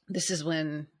this is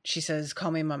when she says,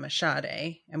 call me Mama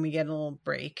Sade, and we get a little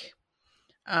break.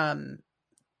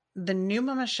 The new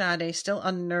Mama Sade, still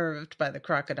unnerved by the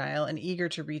crocodile and eager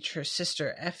to reach her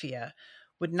sister Effia,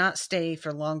 would not stay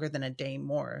for longer than a day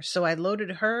more. So I loaded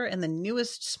her and the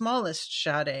newest, smallest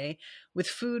Sade with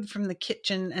food from the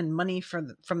kitchen and money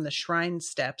from the shrine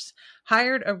steps,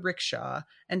 hired a rickshaw,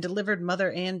 and delivered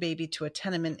mother and baby to a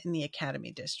tenement in the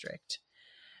Academy district.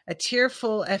 A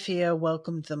tearful Effia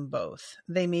welcomed them both.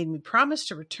 They made me promise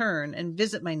to return and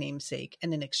visit my namesake,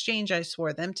 and in exchange I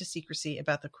swore them to secrecy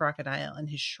about the crocodile and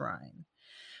his shrine.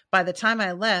 By the time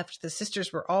I left, the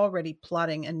sisters were already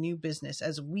plotting a new business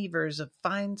as weavers of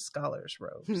fine scholars'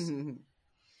 robes. And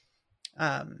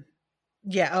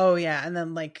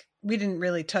then like we didn't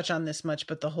really touch on this much,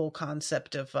 but the whole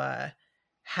concept of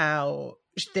how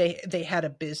they had a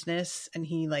business and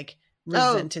he like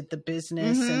resented the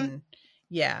business and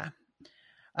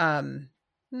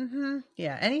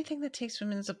anything that takes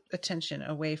women's attention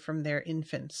away from their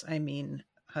infants, I mean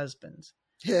husbands.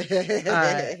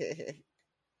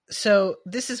 So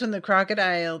this is when the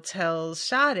crocodile tells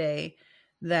Sade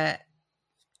that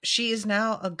she is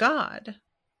now a god.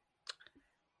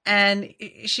 And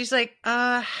she's like,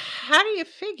 how do you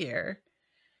figure?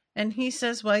 And he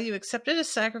says, well, you accepted a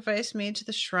sacrifice made to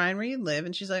the shrine where you live.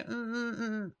 And she's like,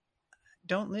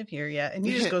 don't live here yet. And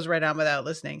he just goes right on without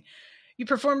listening. You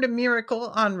performed a miracle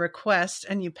on request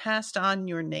and you passed on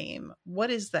your name.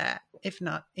 What is that, if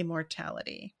not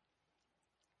immortality?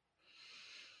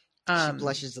 She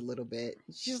blushes a little bit.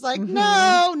 She's like,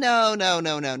 mm-hmm. No.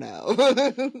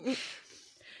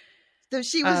 So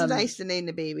she was nice to name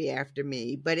the baby after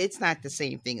me, but it's not the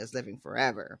same thing as living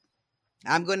forever.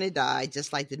 I'm going to die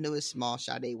just like the newest small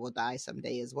Sade will die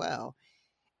someday as well.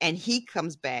 And he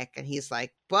comes back and he's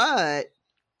like, but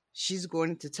she's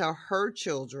going to tell her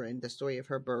children the story of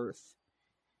her birth.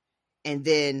 And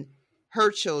then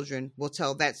her children will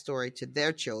tell that story to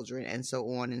their children, and so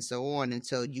on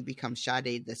until you become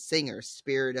Sade the singer,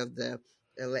 spirit of the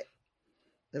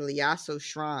Iliaso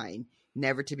shrine,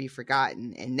 never to be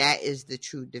forgotten. And that is the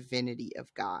true divinity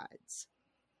of gods.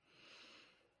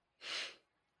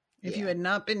 If you had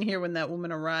not been here when that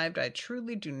woman arrived, I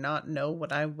truly do not know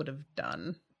what I would have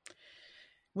done.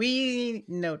 We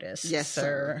noticed, yes,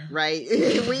 sir. Right?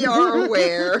 We are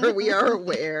aware. We are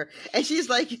aware. And she's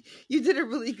like, you did a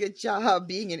really good job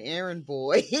being an errand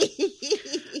boy.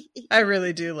 I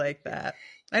really do like that.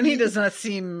 And he does not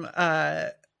seem,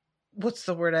 what's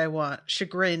the word I want?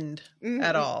 Chagrined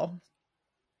at all.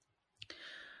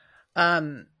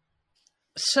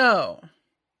 So,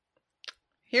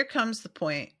 here comes the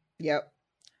point. Yep.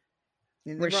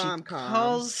 Where she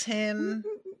calls him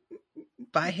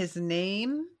by his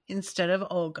name instead of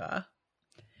Olga,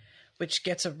 which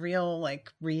gets a real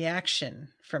like reaction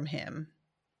from him,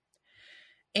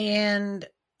 and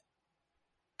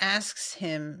asks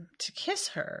him to kiss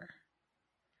her,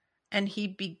 and he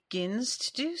begins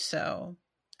to do so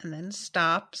and then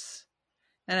stops.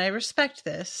 And I respect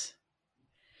this.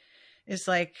 Is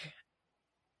like,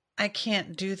 I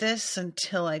can't do this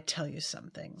until I tell you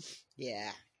something.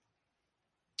 Yeah.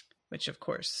 Which, of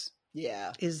course,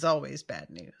 is always bad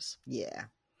news. Yeah.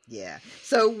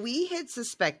 So we had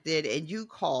suspected, and you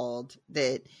called,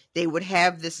 that they would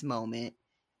have this moment,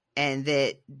 and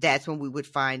that's when we would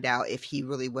find out if he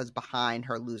really was behind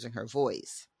her losing her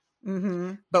voice.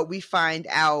 Mm-hmm. But we find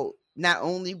out not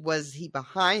only was he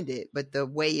behind it, but the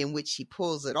way in which he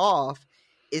pulls it off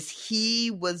is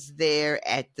he was there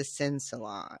at the Sin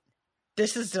Salon.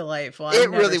 This is delightful. It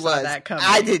really was. That coming.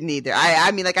 I didn't either.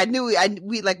 I mean, like I knew.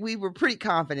 We were pretty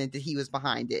confident that he was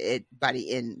behind it by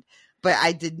the end, but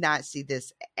I did not see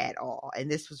this at all, and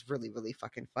this was really, really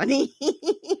fucking funny.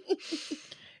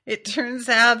 It turns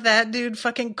out that dude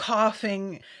fucking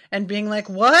coughing and being like,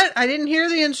 "What? I didn't hear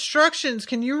the instructions.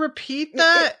 Can you repeat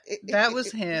that?" That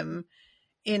was him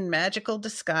in magical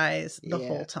disguise the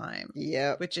whole time.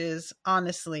 Yeah, which is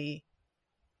honestly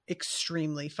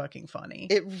extremely fucking funny.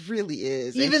 It really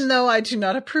is. Even though I do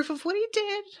not approve of what he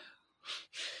did.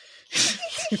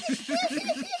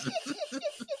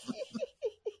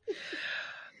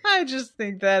 I just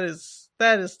think that is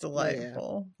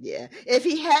delightful. Yeah. If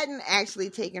he hadn't actually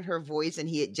taken her voice and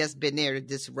he had just been there to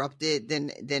disrupt it,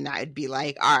 then I'd be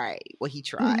like, all right, well, he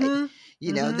tried. Mm-hmm.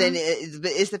 You know, then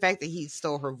it's the fact that he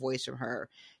stole her voice from her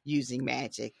using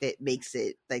magic that makes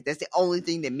it like, that's the only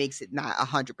thing that makes it not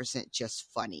 100% just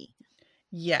funny.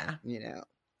 Yeah. You know,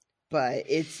 but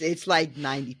it's like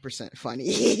 90%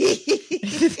 funny.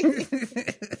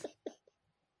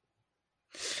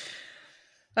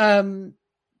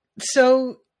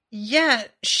 So yeah,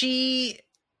 she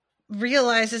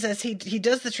realizes as he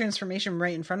does the transformation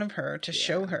right in front of her to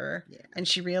show her, and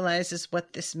she realizes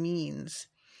what this means.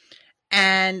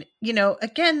 And, you know,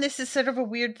 again, this is sort of a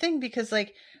weird thing because,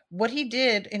 like, what he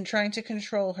did in trying to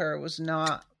control her was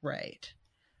not right.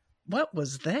 What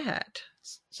was that?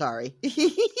 Sorry.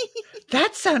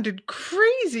 That sounded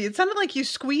crazy. It sounded like you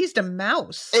squeezed a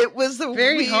mouse. It was a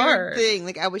very weird hard thing.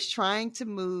 Like, I was trying to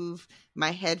move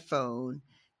my headphone,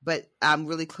 but I'm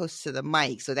really close to the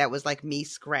mic. So that was like me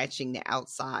scratching the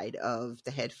outside of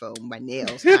the headphone. My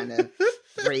nails kind of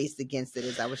raised against it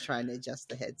as I was trying to adjust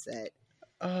the headset.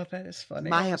 Oh, that is funny.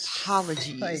 My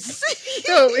apologies. Like,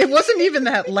 no, it wasn't even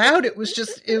that loud. It was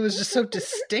just so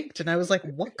distinct. And I was like,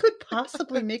 what could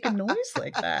possibly make a noise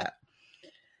like that?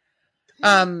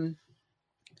 But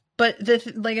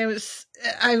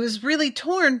I was really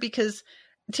torn because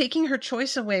taking her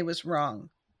choice away was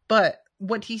wrong. But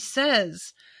what he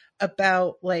says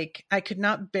about, like, I could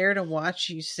not bear to watch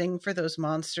you sing for those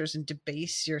monsters and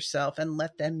debase yourself and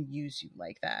let them use you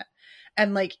like that.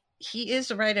 And, like, he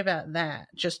is right about that,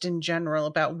 just in general,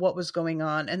 about what was going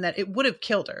on, and that it would have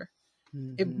killed her.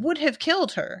 Mm-hmm. It would have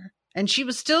killed her. And she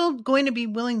was still going to be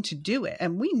willing to do it.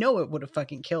 And we know it would have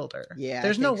fucking killed her. Yeah.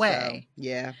 There's no way. So.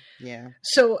 Yeah. Yeah.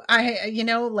 So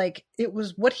like, it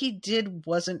was what he did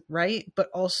wasn't right,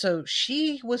 but also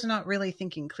she was not really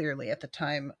thinking clearly at the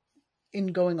time in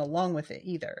going along with it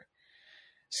either.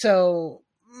 So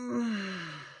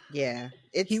yeah,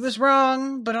 he was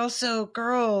wrong, but also,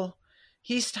 girl,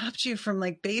 he stopped you from,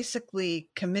 like, basically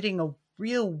committing a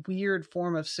real weird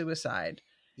form of suicide.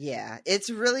 Yeah, it's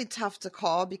really tough to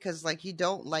call because like you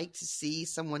don't like to see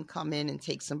someone come in and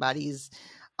take somebody's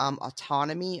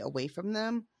autonomy away from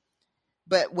them.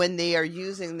 But when they are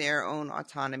using their own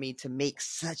autonomy to make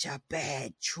such a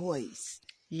bad choice,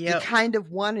 you kind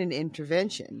of want an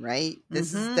intervention, right?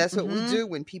 That's what we do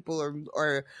when people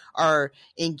are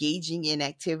engaging in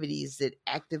activities that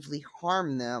actively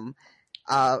harm them.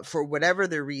 For whatever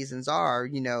their reasons are,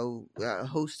 a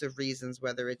host of reasons,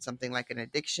 whether it's something like an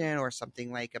addiction or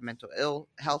something like a mental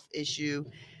health issue,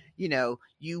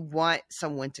 you want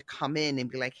someone to come in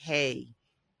and be like, hey,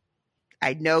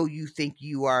 I know you think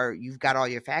you've got all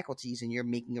your faculties and you're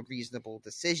making a reasonable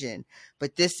decision,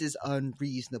 but this is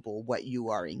unreasonable what you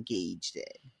are engaged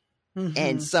in.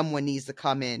 And someone needs to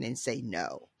come in and say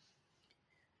no.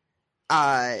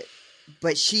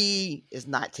 But she is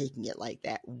not taking it like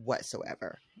that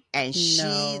whatsoever. And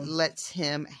she lets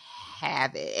him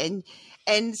have it.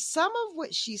 And some of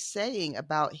what she's saying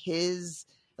about his,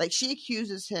 like, she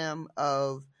accuses him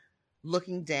of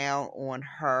looking down on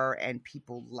her and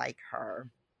people like her.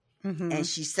 And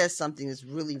she says something that's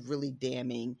really, really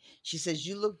damning. She says,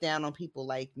 you look down on people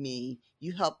like me.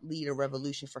 You helped lead a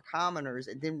revolution for commoners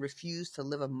and then refused to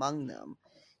live among them.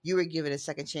 You were given a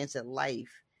second chance at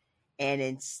life. And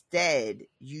instead,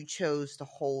 you chose to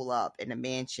hole up in a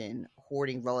mansion,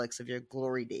 hoarding relics of your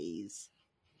glory days.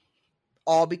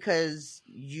 All because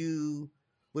you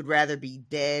would rather be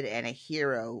dead and a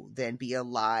hero than be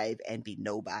alive and be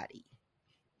nobody.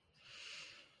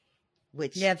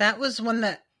 Yeah, that was one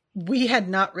that we had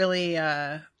not really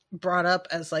brought up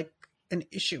as like an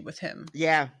issue with him.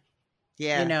 Yeah.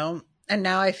 Yeah. And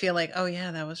now I feel like, oh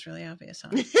yeah, that was really obvious.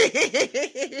 Huh?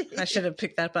 I should have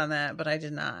picked up on that, but I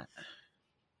did not.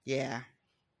 Yeah.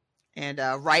 And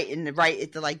right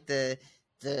at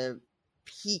the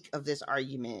peak of this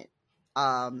argument,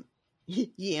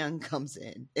 Ye Eun comes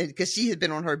in because she had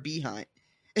been on her bee hunt.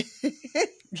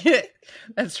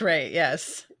 That's right.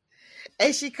 Yes.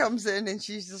 And she comes in and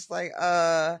she's just like,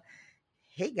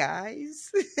 hey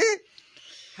guys,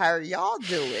 how are y'all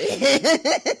doing?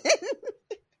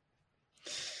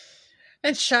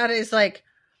 And Shada is like,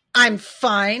 I'm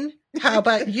fine. How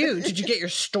about you? Did you get your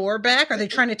store back? Are they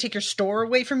trying to take your store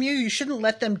away from you? You shouldn't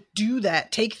let them do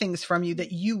that, take things from you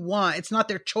that you want. It's not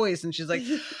their choice. And she's like,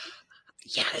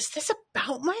 yeah, is this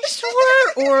about my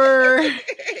store? Or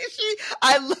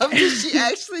I love that she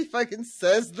actually fucking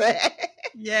says that.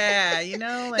 Yeah,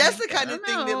 like, that's the kind of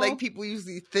thing that like people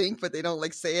usually think, but they don't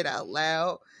like say it out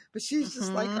loud. But she's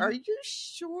just like, are you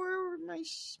sure my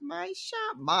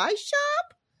shop?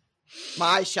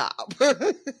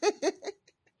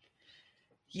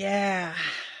 Yeah.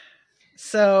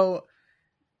 So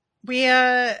we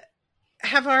have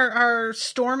our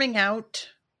storming out.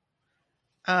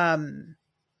 And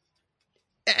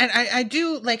I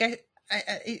do like, I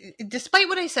despite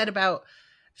what I said about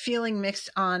feeling mixed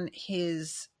on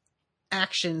his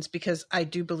actions, because I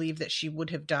do believe that she would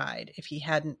have died if he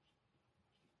hadn't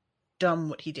done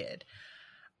what he did.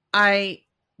 I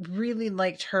really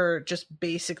liked her just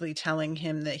basically telling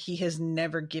him that he has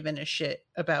never given a shit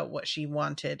about what she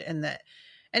wanted, and that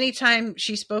anytime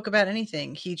she spoke about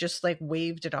anything, he just like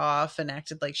waved it off and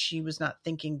acted like she was not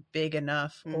thinking big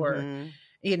enough, or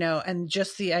and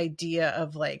just the idea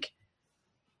of like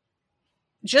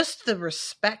just the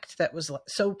respect that was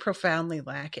so profoundly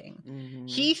lacking.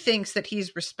 He thinks that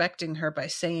he's respecting her by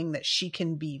saying that she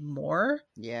can be more.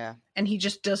 Yeah. And he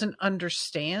just doesn't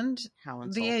understand how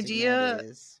the idea. That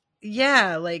is.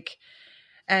 Yeah. Like,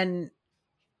 and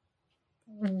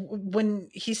when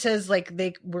he says like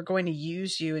they were going to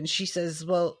use you, and she says,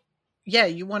 well, yeah,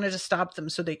 you wanted to stop them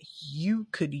so that you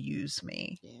could use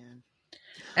me. Yeah.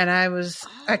 And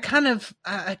I kind of,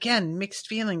 again, mixed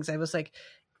feelings. I was like,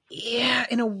 yeah,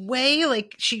 in a way,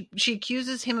 like she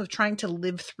accuses him of trying to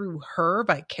live through her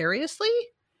vicariously,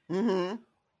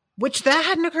 which that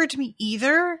hadn't occurred to me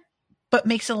either, but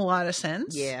makes a lot of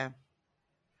sense. Yeah.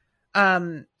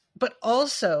 But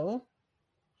also,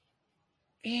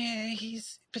 yeah,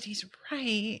 he's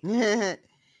right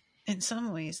in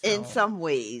some ways. Though. In some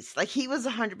ways, like he was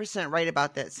 100% right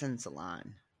about that sin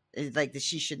salon. Like that,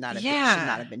 she should not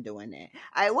have been doing that.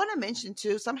 I want to mention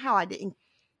too. Somehow I didn't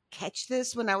catch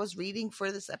this when I was reading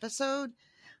for this episode,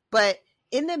 but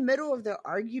in the middle of the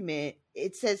argument,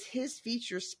 it says his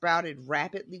features sprouted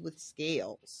rapidly with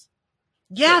scales.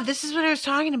 Yeah, so, this is what I was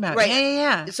talking about. Right.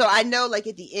 Yeah. So I know, like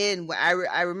at the end,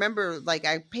 I remember, like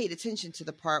I paid attention to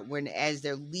the part when, as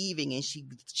they're leaving, and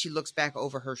she looks back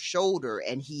over her shoulder,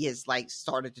 and he has like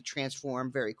started to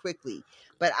transform very quickly.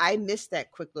 But I missed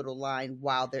that quick little line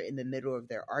while they're in the middle of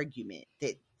their argument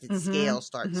that the scales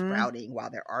start sprouting while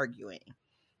they're arguing.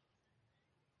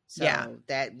 So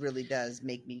that really does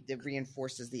that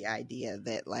reinforces the idea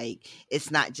that like it's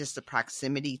not just the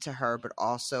proximity to her, but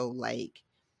also like,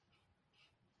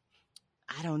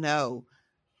 I don't know.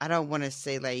 I don't want to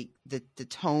say like the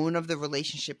tone of the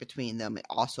relationship between them, it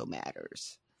also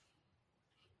matters.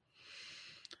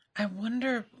 I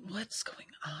wonder what's going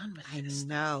on with this. I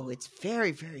know. It's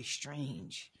very, very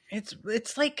strange.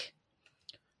 It's like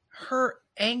her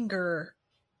anger.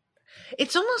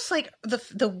 It's almost like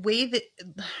the way that.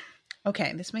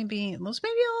 Okay, this may be a little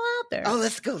out there. Oh,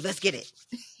 let's go. Let's get it.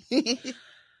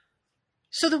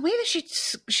 So the way that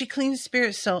she cleans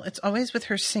Spirit Soul, it's always with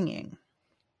her singing.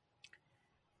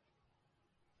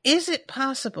 Is it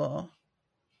possible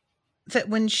that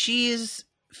when she's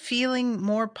feeling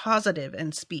more positive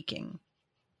and speaking,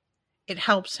 it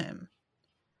helps him?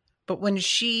 But when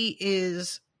she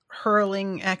is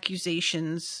hurling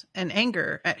accusations and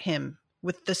anger at him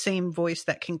with the same voice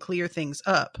that can clear things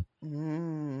up,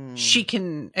 she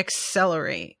can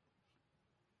accelerate.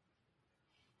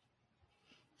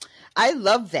 I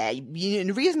love that.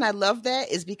 The reason I love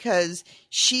that is because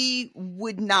she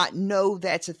would not know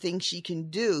that's a thing she can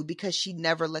do because she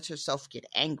never lets herself get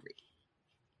angry.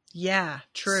 Yeah,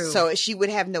 true. So she would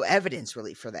have no evidence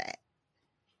really for that.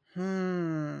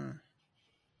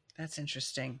 That's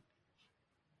interesting.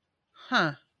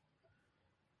 Huh.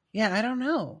 Yeah, I don't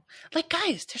know. Like,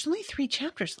 guys, there's only 3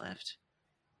 chapters left.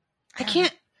 I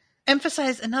can't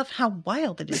emphasize enough how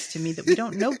wild it is to me that we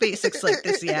don't know basics like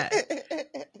this yet.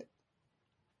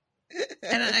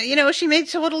 And, she may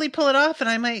totally pull it off and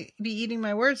I might be eating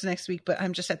my words next week, but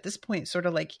I'm just at this point sort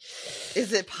of like,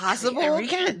 is it possible? Are we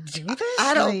going to do this?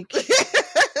 I don't.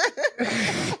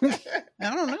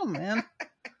 I don't know, man.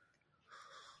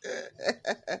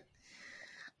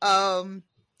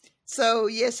 So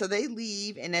they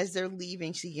leave, and as they're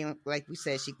leaving, she, like we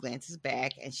said, she glances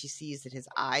back and she sees that his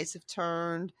eyes have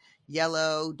turned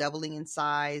yellow, doubling in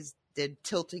size. They're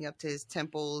tilting up to his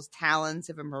temples. Talons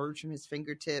have emerged from his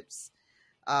fingertips.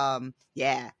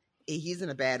 He's in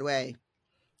a bad way.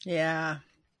 Yeah.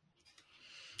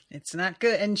 It's not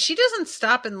good. And she doesn't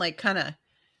stop and like kind of,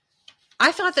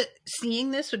 I thought that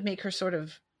seeing this would make her sort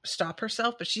of stop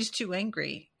herself, but she's too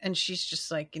angry. And she's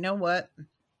just like, you know what?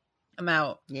 I'm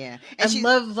out. Yeah. And I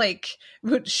love like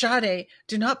Sade,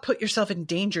 do not put yourself in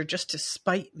danger just to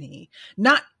spite me.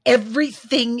 Not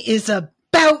everything is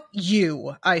about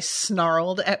you, I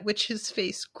snarled, at which his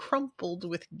face crumpled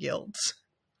with guilt.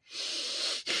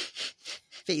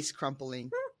 Face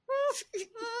crumpling.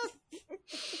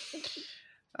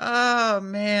 Oh,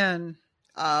 man.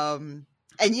 And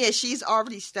yeah, she's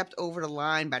already stepped over the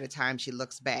line by the time she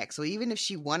looks back. So even if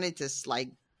she wanted to like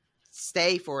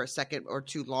stay for a second or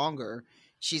two longer,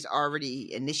 she's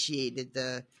already initiated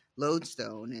the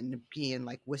lodestone and being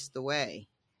like whisked away.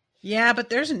 Yeah, but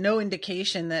there's no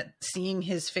indication that seeing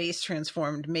his face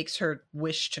transformed makes her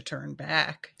wish to turn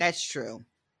back. That's true.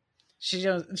 She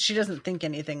doesn't think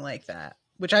anything like that,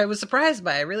 which I was surprised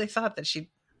by. I really thought that she'd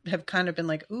have kind of been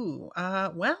like, ooh,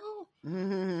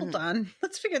 hold on.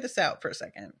 Let's figure this out for a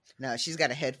second. No, she's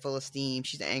got a head full of steam.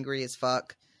 She's angry as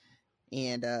fuck.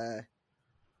 And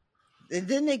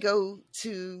then they go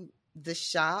to the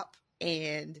shop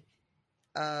and,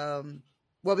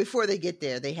 before they get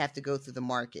there, they have to go through the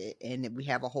market, and we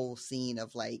have a whole scene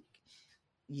of like,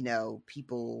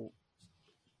 people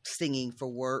singing for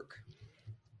work.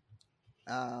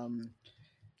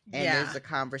 There's a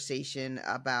conversation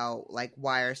about like,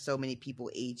 why are so many people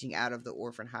aging out of the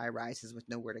orphan high rises with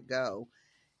nowhere to go?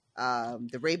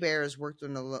 The Ray Bearers worked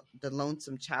on the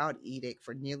Lonesome Child Edict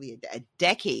for nearly a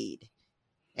decade,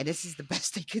 and this is the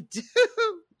best they could do.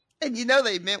 And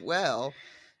they meant well.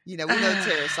 We know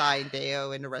Tarisai and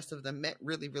Deo and the rest of them meant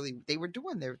really, really. They were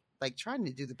trying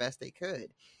to do the best they could,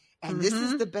 and this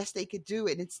is the best they could do,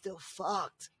 and it's still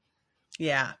fucked.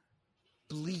 Yeah.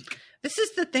 Bleak. This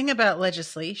is the thing about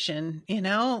legislation,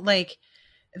 like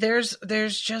there's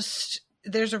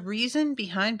a reason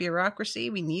behind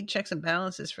bureaucracy. We need checks and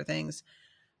balances for things,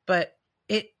 but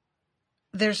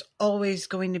there's always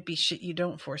going to be shit you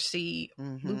don't foresee,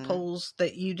 loopholes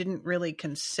that you didn't really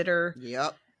consider.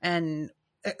 Yep. And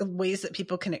ways that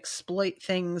people can exploit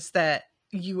things that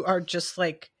you are just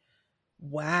like,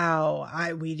 wow,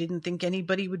 we didn't think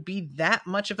anybody would be that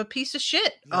much of a piece of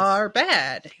shit or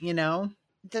bad,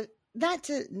 Not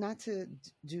to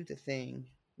do the thing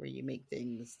where you make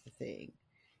things the thing,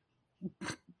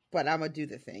 but I'm gonna do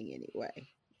the thing anyway.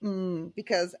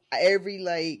 Because every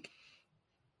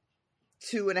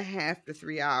 2.5 to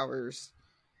 3 hours,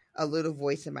 a little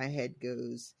voice in my head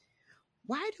goes,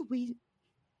 why do we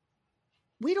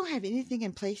don't have anything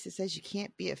in place that says you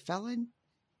can't be a felon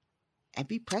and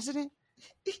be president?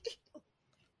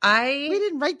 We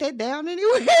didn't write that down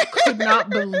anywhere. Could not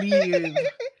believe.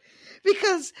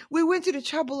 Because we went to the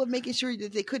trouble of making sure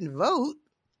that they couldn't vote.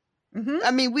 Mm-hmm.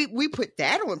 I mean, we put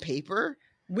that on paper.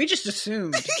 We just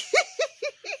assumed.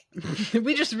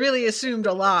 We just really assumed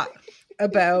a lot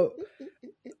about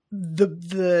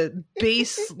the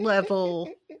base level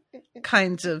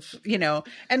kinds of,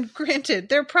 and granted,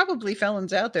 there are probably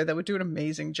felons out there that would do an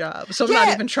amazing job. So I'm not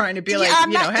even trying to be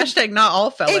hashtag not all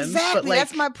felons. Exactly. But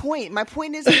that's my point. My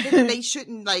point is that they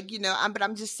shouldn't but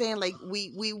I'm just saying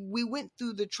we went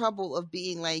through the trouble of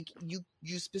being like, you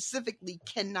specifically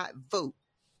cannot vote,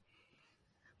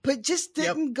 but just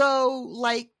didn't go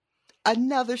like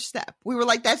another step. We were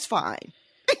like, that's fine.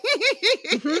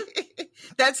 Mm-hmm.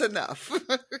 That's enough.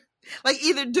 Like,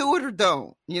 either do it or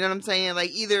don't. You know what I'm saying? Like,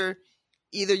 either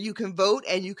you can vote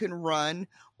and you can run,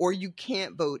 or you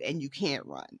can't vote and you can't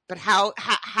run. But how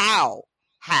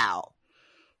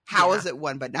is it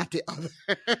one but not the other?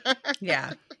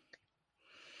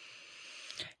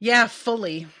 Yeah,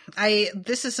 fully.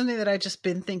 This is something that I've just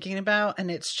been thinking about,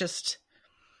 and it's just,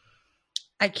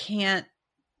 I can't.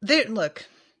 Look,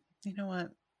 you know what?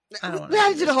 We don't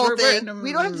have to do the whole thing.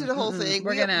 We don't have to do the whole thing.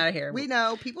 We're getting out of here. We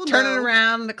know. People know. Turn it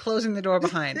around, closing the door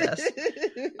behind us.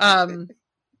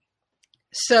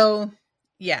 So,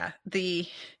 yeah,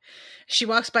 she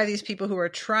walks by these people who are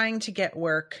trying to get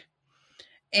work,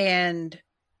 and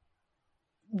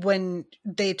when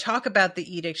they talk about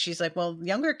the edict, she's like, well,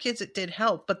 younger kids, it did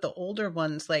help, but the older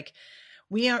ones, like,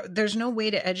 there's no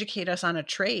way to educate us on a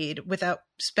trade without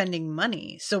spending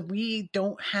money. So we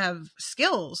don't have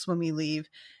skills when we leave.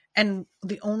 And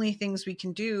the only things we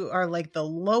can do are like the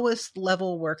lowest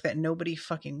level work that nobody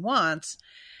fucking wants.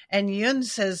 And Yeun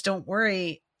says, don't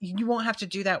worry, you won't have to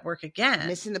do that work again.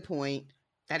 Missing the point.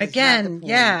 That is again, not the point.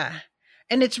 Yeah.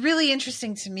 And it's really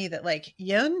interesting to me that like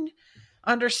Yeun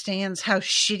understands how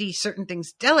shitty certain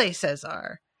things Dele says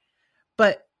are.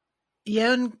 But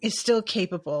Yeun is still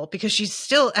capable because she's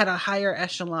still at a higher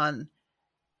echelon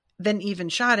than even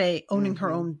Sade, owning her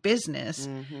own business.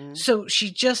 Mm-hmm. So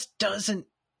she just doesn't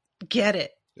get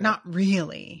it. Yep. Not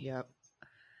really. Yep.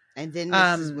 And then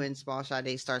this is when Small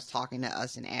Sade starts talking to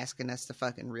us and asking us the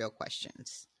fucking real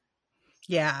questions.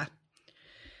 Yeah.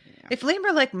 If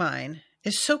labor like mine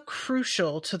is so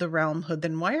crucial to the realm hood,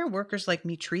 then why are workers like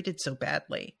me treated so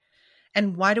badly?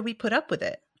 And why do we put up with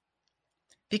it?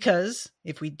 Because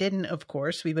if we didn't, of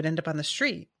course, we would end up on the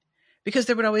street. Because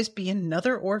there would always be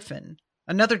another orphan,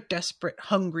 another desperate,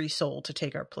 hungry soul to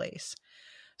take our place.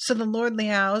 So the Lord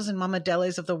Liaos and Mama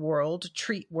Deles of the world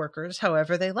treat workers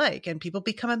however they like, and people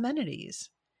become amenities.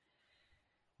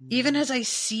 Even as I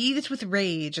seethed with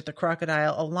rage at the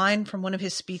crocodile, a line from one of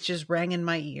his speeches rang in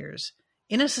my ears.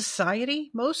 In a society,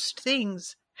 most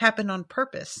things happen on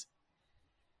purpose.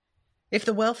 If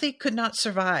the wealthy could not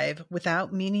survive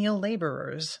without menial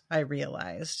laborers, I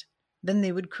realized, then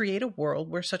they would create a world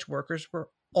where such workers were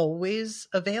always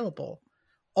available,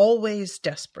 always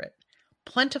desperate,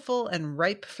 plentiful and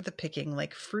ripe for the picking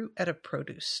like fruit at a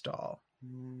produce stall.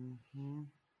 Mm-hmm.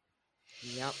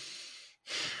 Yep.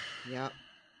 Yep.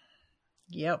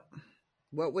 Yep.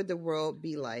 What would the world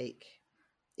be like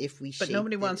if we But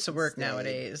nobody wants to work instead?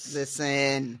 Nowadays.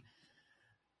 Listen.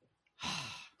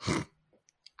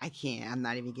 I can't. I'm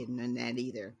not even getting in that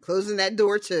either. Closing that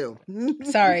door too.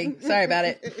 Sorry about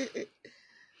it.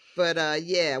 But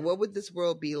yeah, what would this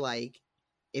world be like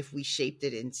if we shaped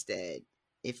it instead?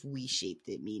 If we shaped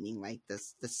it, meaning like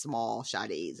the small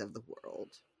Sades of the world.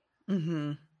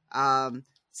 Mm-hmm.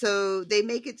 So they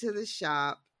make it to the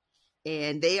shop,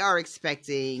 and they are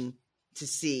expecting to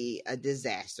see a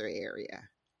disaster area.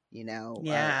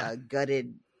 A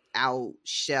gutted out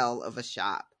shell of a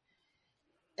shop.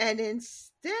 And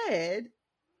instead,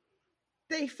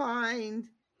 they find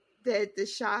that the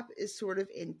shop is sort of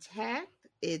intact.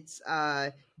 It's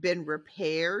been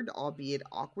repaired, albeit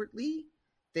awkwardly.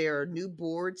 There are new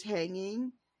boards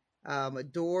hanging, a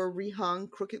door rehung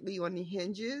crookedly on the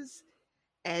hinges.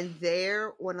 And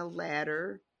there on a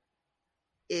ladder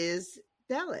is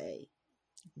Dele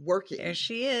working. There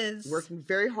she is. Working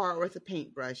very hard with a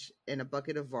paintbrush and a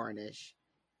bucket of varnish.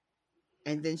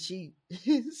 And then she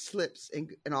slips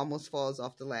and almost falls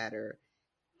off the ladder.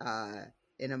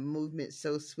 In a movement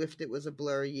so swift it was a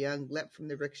blur, Young leapt from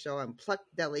the rickshaw and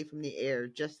plucked Dele from the air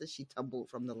just as she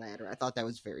tumbled from the ladder. I thought that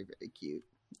was very, very cute.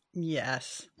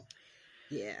 Yes.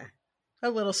 Yeah. A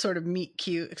little sort of meet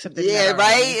cute, except that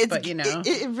right. But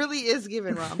it really is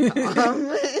giving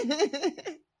rom-com.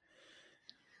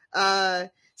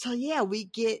 So yeah, we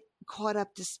get caught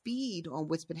up to speed on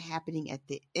what's been happening at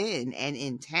the inn and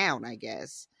in town, I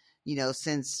guess,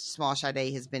 since Small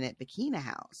Sade has been at Bikina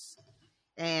House.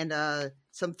 and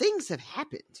some things have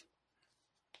happened.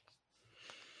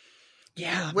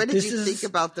 Yeah. What did you think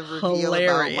about the reveal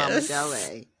about Mama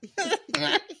Dele?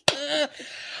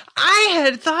 I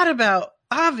had thought about,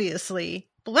 obviously,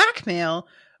 blackmail,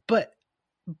 but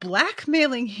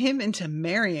blackmailing him into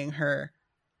marrying her,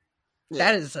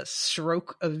 that is a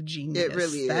stroke of genius. It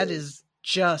really is. That is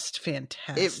just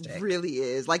fantastic. It really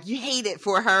is. Like, you hate it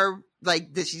for her,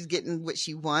 like, that she's getting what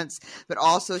she wants, but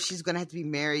also she's going to have to be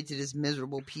married to this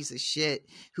miserable piece of shit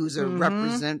who's a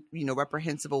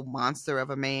reprehensible monster of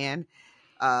a man.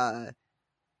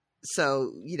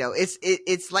 So,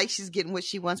 it's like she's getting what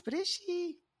she wants, but is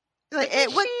she? Like,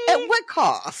 at what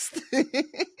cost?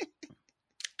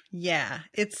 Yeah,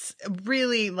 it's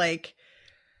really like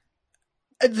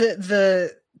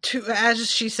the two, as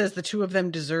she says, the two of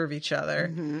them deserve each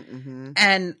other.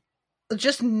 And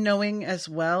just knowing as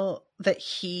well that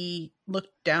he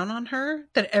looked down on her,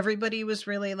 that everybody was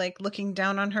really like looking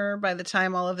down on her by the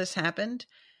time all of this happened.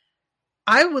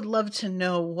 I would love to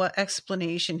know what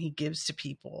explanation he gives to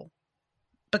people,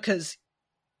 because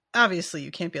obviously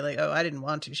you can't be like, oh, I didn't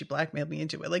want to, she blackmailed me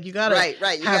into it. Like, you gotta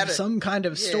have some kind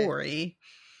of story.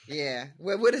 Yeah.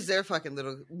 Well, what is their fucking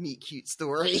little meet cute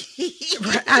story?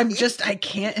 I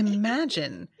can't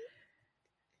imagine.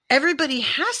 Everybody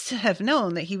has to have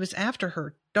known that he was after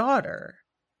her daughter.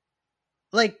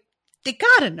 Like, they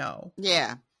gotta know.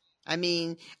 Yeah. I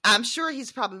mean, I'm sure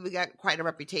he's probably got quite a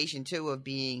reputation too of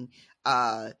being,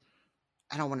 I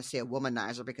don't want to say a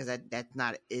womanizer, because that's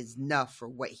not enough for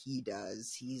what he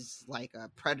does. He's like a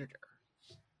predator,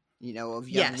 of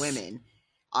young women.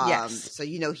 So,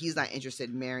 he's not interested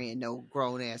in marrying no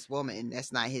grown ass woman.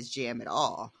 That's not his jam at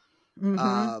all.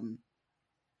 I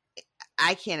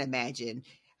can't imagine.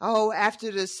 Oh,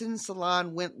 after the Sin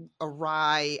Salon went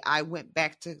awry, I went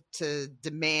back to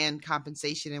demand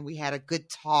compensation, and we had a good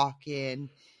talk, and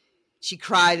she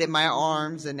cried in my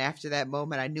arms, and after that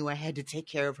moment, I knew I had to take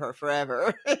care of her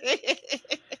forever. I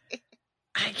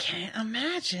can't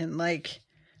imagine. Like,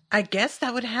 I guess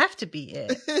that would have to be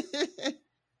it.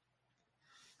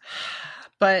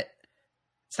 But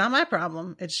it's not my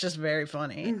problem. It's just very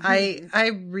funny. I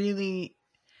really,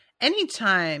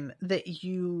 anytime that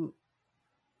you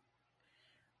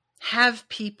have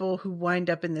people who wind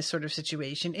up in this sort of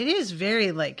situation, it is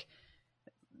very like,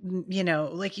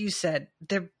 like you said,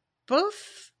 they're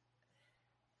both,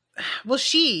 well,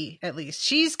 at least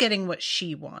she's getting what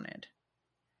she wanted,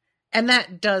 and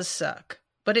that does suck,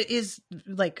 but it is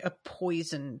like a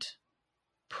poisoned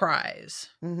prize.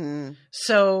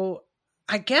 So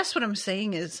I guess what I'm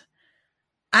saying is,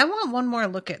 I want one more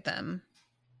look at them,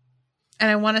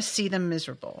 and I want to see them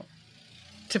miserable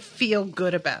to feel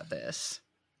good about this.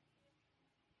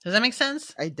 Does that make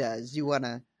sense? It does. You want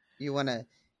to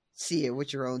see it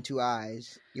with your own two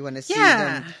eyes. You want to see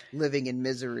them living in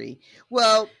misery.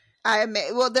 Well,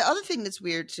 the other thing that's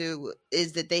weird too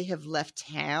is that they have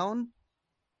left town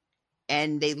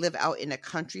and they live out in a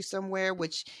country somewhere,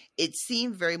 which it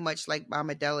seemed very much like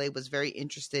Mama Dele was very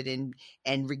interested in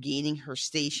and regaining her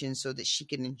station so that she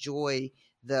can enjoy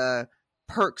the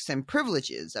perks and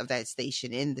privileges of that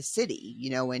station in the city,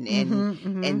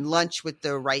 and lunch with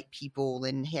the right people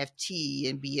and have tea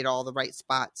and be at all the right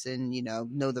spots and,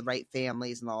 know the right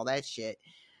families and all that shit.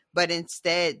 But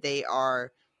instead they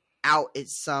are out at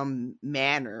some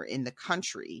manor in the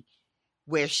country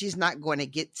where she's not going to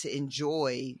get to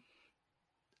enjoy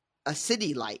a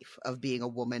city life of being a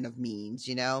woman of means,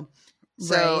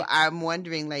 So right. I'm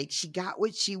wondering, like, she got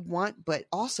what she want, but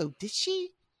also, did she?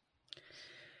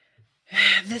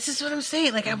 This is what I'm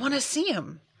saying. Like, I want to see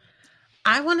them.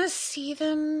 I want to see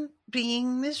them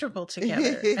being miserable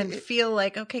together and feel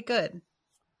like, okay, good.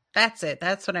 That's it.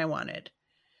 That's what I wanted.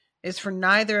 Is for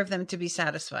neither of them to be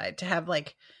satisfied, to have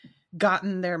like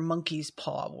gotten their monkey's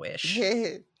paw wish.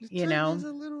 The tongue is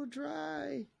a little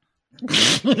dry.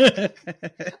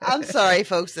 I'm sorry,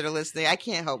 folks that are listening. I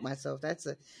can't help myself.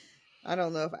 I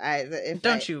don't know if I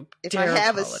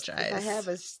have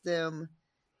a stem,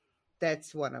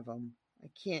 that's one of them. I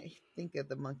can't think of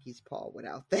the monkey's paw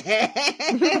without that.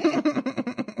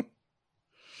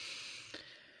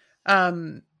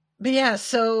 But yeah,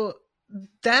 so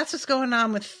that's what's going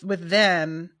on with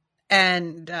them,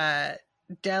 and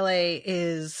Dele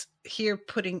is here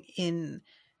putting in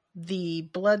the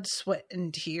blood, sweat,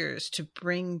 and tears to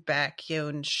bring back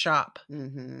Yeun's shop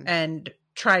and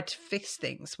try to fix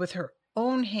things with her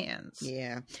own hands.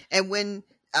 Yeah, and when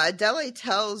Dele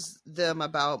tells them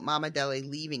about Mama Dele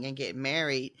leaving and getting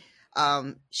married,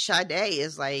 Sade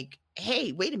is like,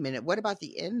 hey, wait a minute, what about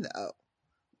the end though?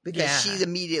 Because she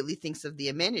immediately thinks of the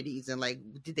amenities and like,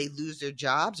 did they lose their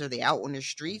jobs? Are they out on the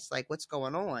streets? Like, what's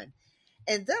going on?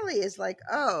 And Dele is like,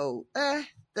 oh, the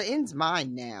inn's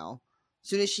mine now. As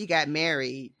soon as she got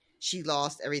married, she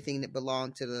lost everything that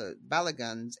belonged to the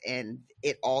Balagans, and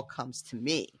it all comes to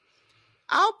me.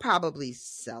 I'll probably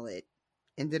sell it,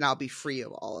 and then I'll be free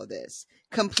of all of this.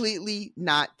 Completely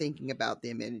not thinking about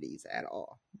the amenities at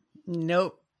all.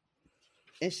 Nope.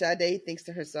 And Sade thinks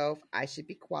to herself, I should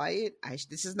be quiet.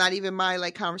 This is not even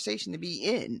my conversation to be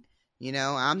in.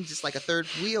 I'm just like a third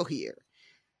wheel here.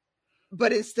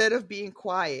 But instead of being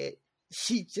quiet,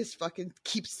 she just fucking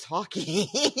keeps talking.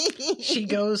 She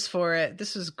goes for it.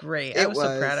 This was great. I was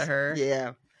so proud of her.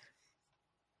 Yeah.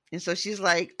 And so she's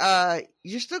like,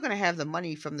 you're still going to have the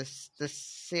money from the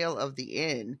sale of the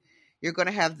inn. You're going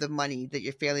to have the money that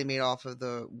your family made off of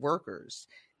the workers.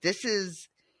 This is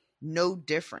no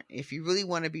different. If you really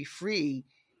want to be free,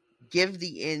 give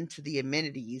the inn to the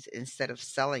amenities instead of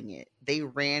selling it. They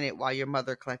ran it while your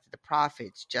mother collected the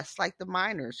profits, just like the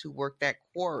miners who worked that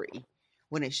quarry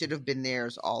when it should have been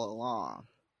theirs all along.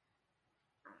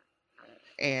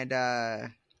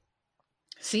 And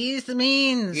seize the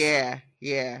means. Yeah.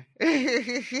 And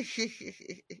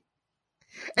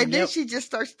then she just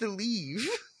starts to leave.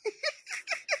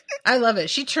 I love it.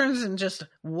 She turns and just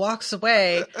walks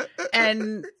away,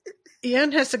 and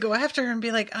Yeun has to go after her and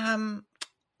be like,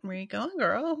 where you going,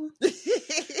 girl?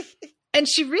 And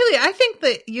I think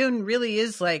that Yeun really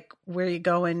is like, where you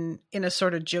going, in a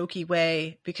sort of jokey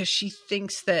way, because she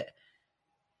thinks that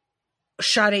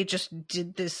Sade just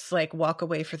did this walk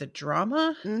away for the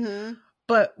drama. Mm-hmm.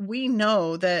 But we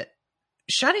know that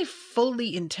Sade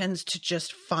fully intends to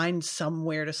just find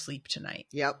somewhere to sleep tonight.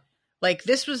 Yep.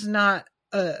 This was not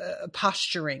a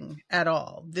posturing at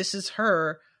all. This is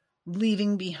her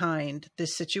leaving behind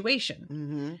this situation.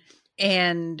 Mm-hmm.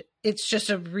 And it's just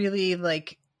a really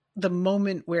the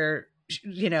moment where,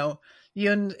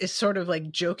 Yeun is sort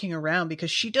of joking around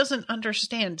because she doesn't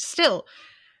understand. Still,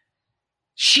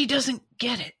 she doesn't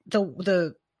get it.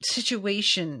 The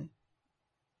situation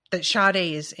that Sade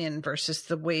is in versus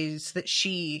the ways that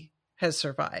she has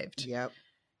survived. Yep.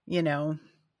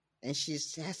 And she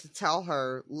has to tell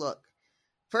her, look,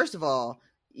 first of all,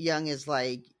 Young is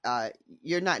like,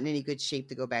 you're not in any good shape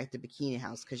to go back to Bikini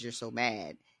House because you're so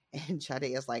mad. And Sade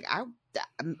is like,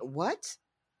 what?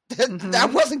 Mm-hmm.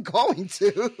 That wasn't going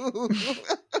to.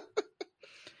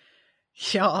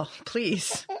 Y'all,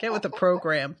 please get with the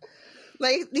program.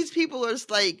 These people are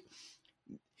just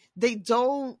they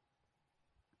don't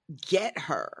get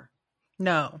her.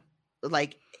 No.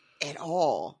 At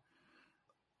all.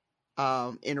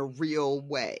 In a real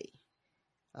way.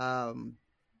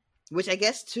 Which I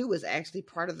guess too is actually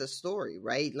part of the story,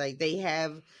 right? They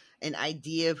have an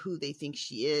idea of who they think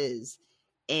she is,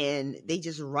 and they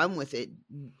just run with it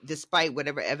despite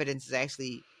whatever evidence is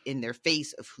actually in their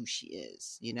face of who she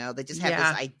is. They just have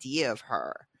this idea of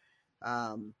her,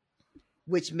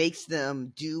 which makes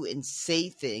them do and say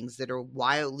things that are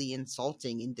wildly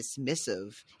insulting and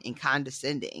dismissive and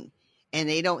condescending, and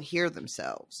they don't hear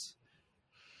themselves.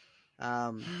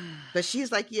 But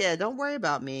she's like, yeah, don't worry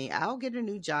about me. I'll get a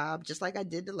new job just like I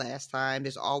did the last time.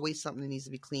 There's always something that needs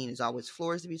to be cleaned. There's always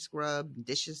floors to be scrubbed,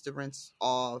 dishes to rinse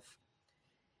off.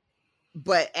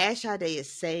 But as Sade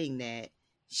is saying that,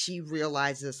 she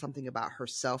realizes something about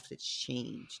herself that's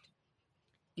changed.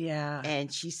 Yeah.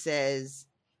 And she says,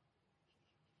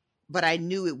 but I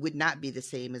knew it would not be the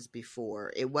same as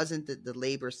before. It wasn't that the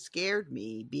labor scared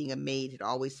me. Being a maid had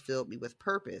always filled me with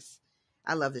purpose.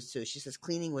 I love this too. She says,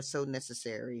 cleaning was so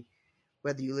necessary.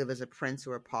 Whether you live as a prince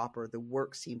or a pauper, the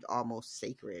work seemed almost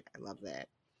sacred. I love that.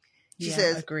 She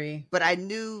says, agree. But I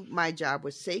knew my job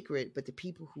was sacred, but the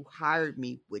people who hired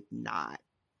me would not.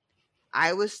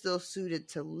 I was still suited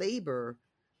to labor,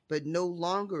 but no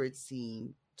longer, it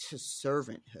seemed, to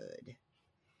servanthood.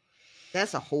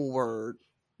 That's a whole word.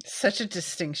 Such a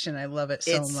distinction. I love it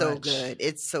so much. It's so good.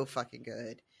 It's so fucking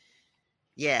good.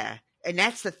 Yeah. And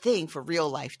that's the thing for real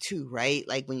life too, right?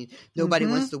 When nobody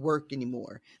wants to work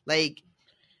anymore.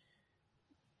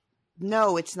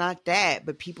 No, it's not that,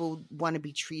 but people want to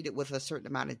be treated with a certain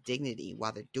amount of dignity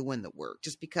while they're doing the work.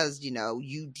 Just because,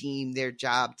 you deem their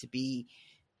job to be,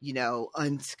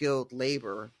 unskilled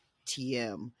labor,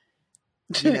 TM,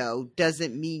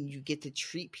 doesn't mean you get to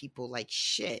treat people like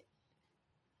shit.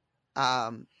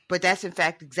 But that's in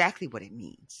fact exactly what it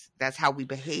means. That's how we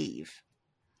behave.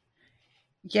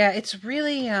 Yeah, it's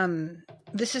really,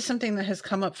 this is something that has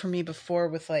come up for me before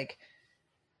with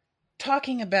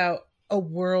talking about a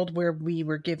world where we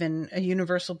were given a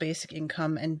universal basic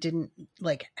income and didn't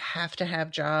have to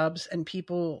have jobs, and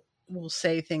people will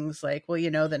say things like, well,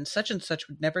 then such and such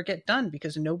would never get done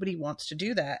because nobody wants to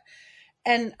do that.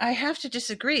 And I have to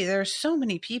disagree. There are so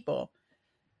many people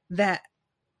that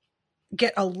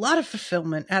get a lot of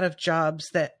fulfillment out of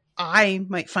jobs that I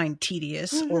might find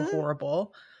tedious or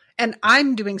horrible. And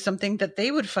I'm doing something that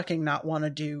they would fucking not want to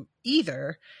do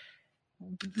either.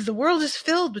 The world is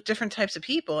filled with different types of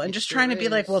people, and just trying to be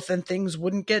like, well, then things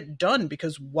wouldn't get done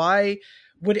because why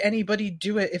would anybody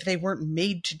do it if they weren't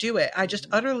made to do it? I just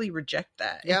utterly reject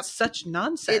that. Yep. It's such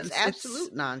nonsense. It's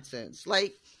absolute nonsense.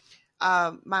 Like,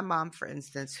 my mom, for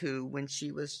instance, who, when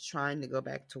she was trying to go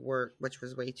back to work, which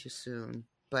was way too soon,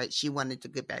 but she wanted to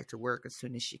get back to work as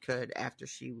soon as she could after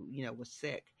she, was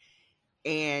sick.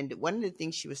 And one of the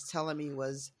things she was telling me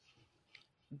was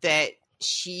that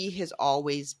she has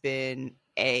always been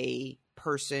a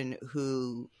person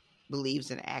who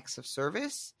believes in acts of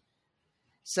service.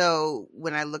 So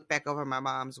when I look back over my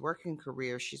mom's working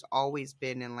career, she's always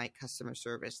been in like customer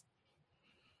service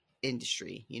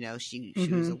industry. She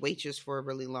was a waitress for a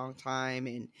really long time,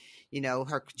 and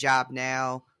her job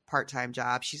now, part-time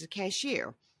job, she's a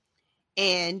cashier,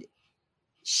 and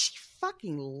she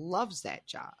fucking loves that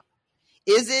job.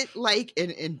 Is it like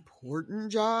an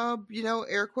important job,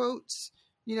 air quotes,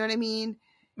 you know what I mean?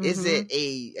 Is it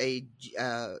a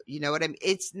you know what I mean?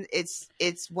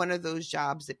 It's one of those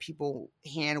jobs that people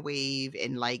hand wave,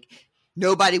 and like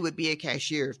nobody would be a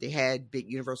cashier if they had big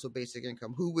universal basic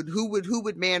income. Who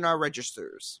would man our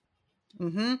registers?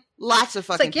 Lots of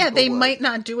fucking people they would. might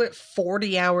not do it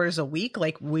 40 hours a week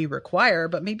like we require,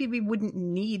 but maybe we wouldn't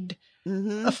need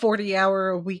a 40-hour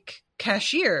a week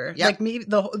cashier. Yep. Like maybe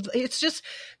it's just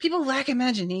people lack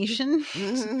imagination,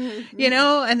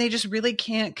 and they just really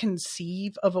can't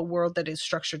conceive of a world that is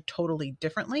structured totally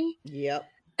differently. Yep.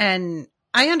 And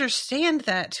I understand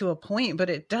that to a point, but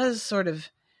it does sort of,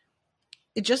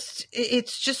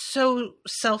 it's just so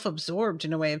self-absorbed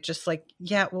in a way of just like,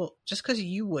 yeah, well, just because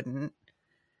you wouldn't.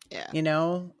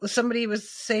 Yeah. Somebody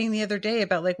was saying the other day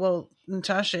about like, well,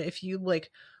 Natasha, if you like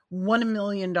 $1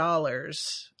 million,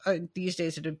 these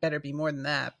days it better be more than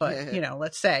that, but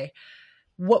let's say,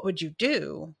 what would you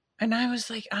do? And I was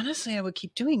like, honestly, I would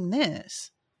keep doing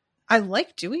this. I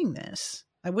like doing this.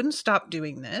 I wouldn't stop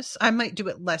doing this. I might do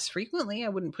it less frequently. I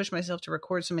wouldn't push myself to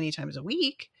record so many times a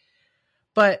week,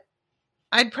 but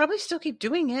I'd probably still keep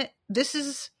doing it. This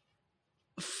is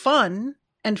fun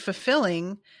and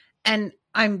fulfilling, and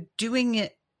I'm doing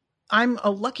it. I'm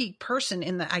a lucky person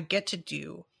in that I get to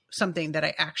do something that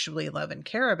I actually love and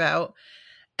care about,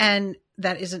 and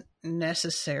that isn't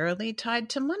necessarily tied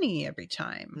to money every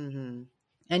time.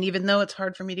 And even though it's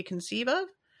hard for me to conceive of,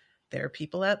 there are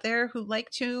people out there who like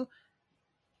to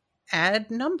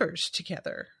add numbers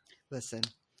together. Listen,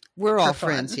 we're all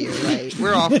friends here, right?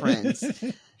 We're all friends.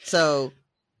 So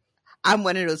I'm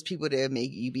one of those people that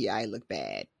make UBI look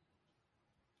bad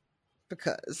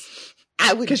because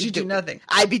I would do nothing.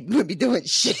 I would be doing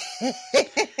shit.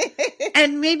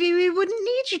 And maybe we wouldn't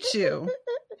need you to,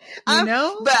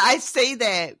 But I say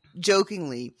that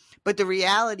jokingly. But the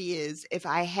reality is, if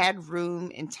I had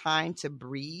room and time to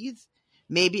breathe,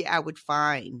 maybe I would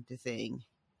find the thing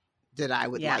that I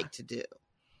would like to do.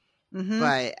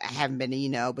 But I haven't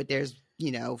been, but there's,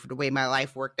 for the way my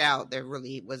life worked out, there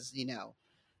really was,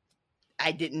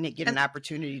 I didn't get an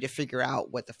opportunity to figure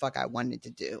out what the fuck I wanted to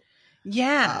do.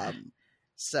 Yeah.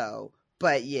 So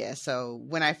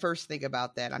when I first think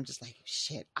about that, I'm just like,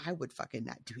 shit, I would fucking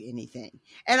not do anything.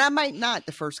 And I might not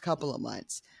the first couple of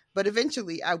months, but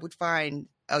eventually I would find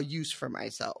a use for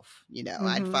myself.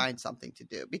 I'd find something to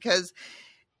do, because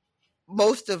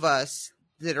most of us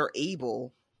that are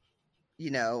able,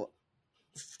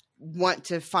 want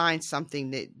to find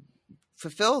something that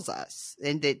fulfills us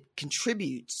and that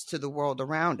contributes to the world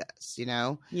around us,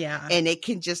 Yeah. And it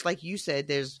can, just like you said,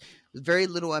 there's very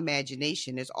little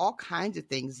imagination. There's all kinds of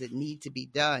things that need to be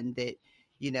done that,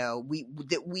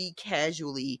 we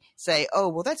casually say, oh,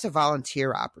 well, that's a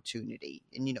volunteer opportunity,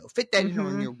 and, fit that in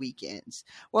on your weekends.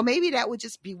 Well, maybe that would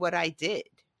just be what I did.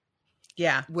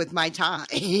 Yeah. With my time.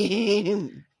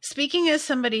 Speaking as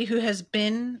somebody who has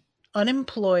been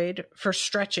unemployed for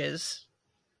stretches,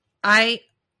 I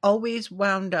always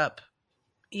wound up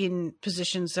in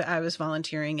positions that I was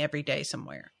volunteering every day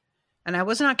somewhere. And I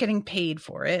was not getting paid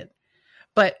for it,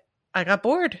 but I got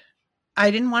bored.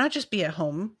 I didn't want to just be at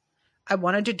home. I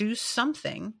wanted to do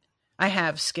something. I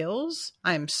have skills.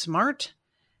 I'm smart.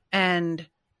 And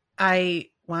I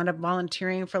wound up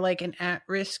volunteering for like an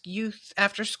at-risk youth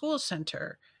after school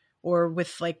center, or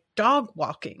with like dog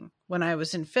walking when I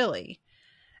was in Philly,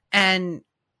 and,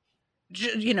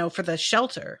 for the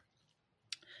shelter.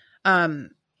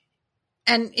 And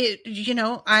it,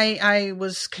 I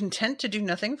was content to do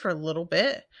nothing for a little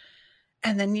bit.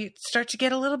 And then you start to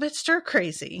get a little bit stir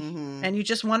crazy, Mm-hmm. and you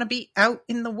just want to be out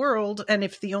in the world. And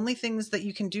if the only things that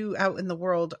you can do out in the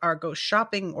world are go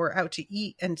shopping or out to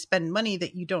eat and spend money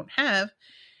that you don't have,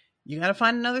 you got to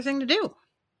find another thing to do.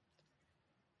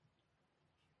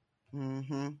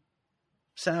 Mm-hmm.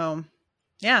 So,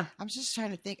 yeah. I'm just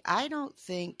trying to think. I don't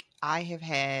think I have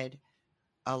had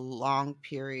a long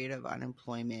period of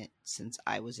unemployment since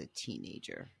I was a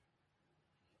teenager.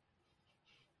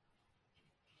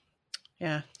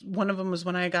 Yeah. One of them was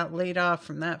when I got laid off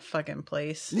from that fucking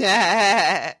place.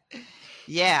 Yeah.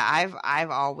 I've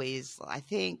always, I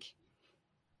think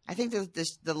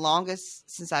the longest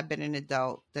since I've been an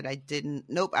adult that I didn't,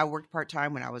 nope, I worked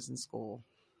part-time when I was in school.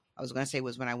 I was going to say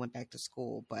was when I went back to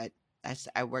school, but I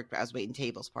was waiting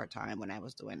tables part-time when I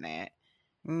was doing that.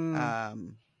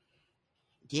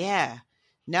 Yeah,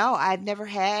 no, I've never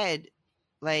had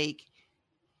like,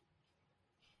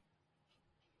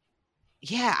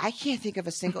 yeah, I can't think of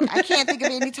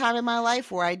any time in my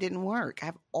life where I didn't work.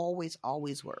 I've always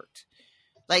worked.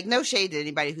 Like, no shade to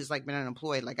anybody who's like been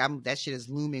unemployed. Like, that shit is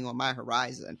looming on my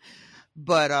horizon.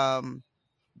 But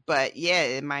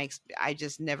yeah,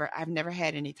 I've never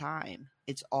had any time.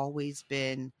 It's always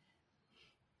been,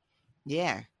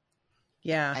 yeah.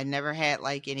 I never had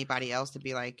like anybody else to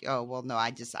be like, oh, well, no,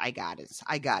 I got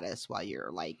us while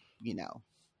you're like,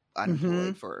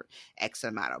 unemployed for X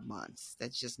amount of months.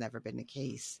 That's just never been the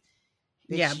case.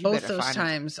 Bitch, yeah, both those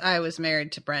times I was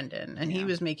married to Brendan, and he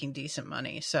was making decent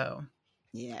money, so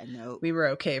yeah, no, we were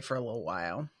okay for a little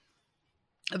while,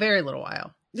 a very little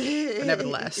while, but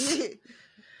nevertheless.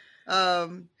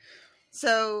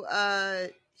 So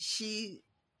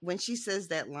when she says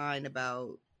that line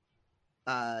about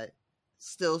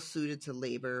still suited to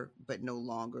labor but no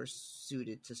longer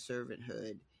suited to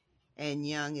servanthood, and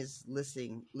Young is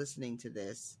listening to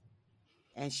this,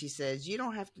 and she says, you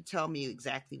don't have to tell me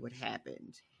exactly what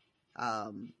happened,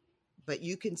 but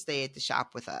you can stay at the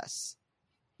shop with us.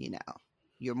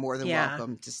 You're more than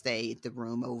welcome to stay at the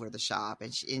room over the shop.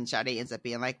 And Sade ends up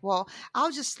being like, well,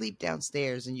 I'll just sleep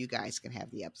downstairs and you guys can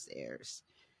have the upstairs.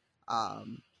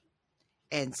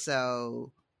 And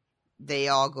so they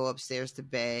all go upstairs to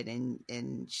bed, and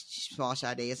small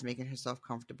Sade is making herself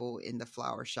comfortable in the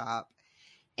flower shop,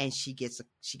 and she gets a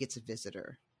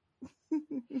visitor.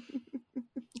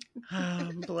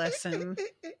 Oh, bless him.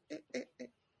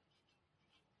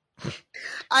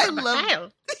 I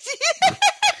love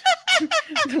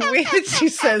the way that she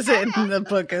says it in the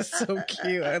book is so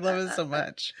cute. I love it so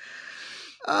much.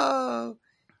 Oh,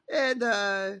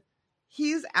 and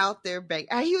he's out there banging.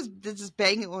 He was just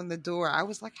banging on the door. I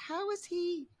was like, how is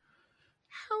he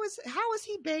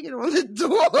banging on the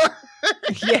door?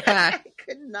 Yeah.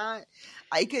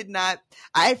 I could not.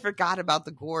 I forgot about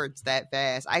the gourds that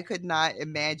fast. I could not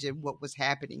imagine what was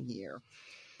happening here.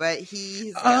 But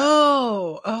he's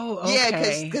okay.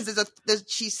 Yeah, because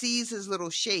she sees his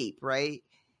little shape, right?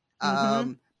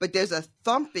 But there's a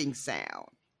thumping sound,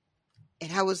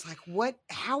 and I was like, "What?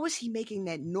 How is he making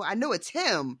that noise? I know it's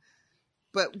him,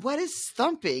 but what is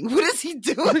thumping? What is he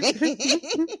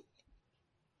doing?"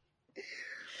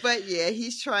 But yeah,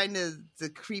 he's trying to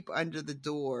creep under the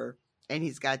door, and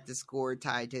he's got this gourd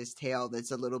tied to his tail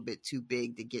that's a little bit too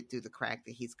big to get through the crack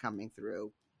that he's coming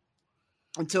through.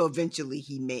 Until eventually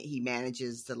he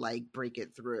manages to like break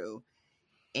it through,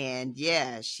 and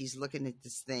yeah, she's looking at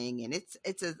this thing, and it's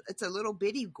a little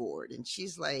bitty gourd, and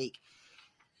she's like,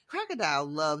 Crocodile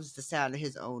loves the sound of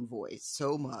his own voice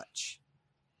so much.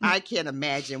 I can't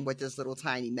imagine what this little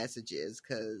tiny message is,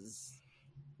 because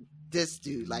this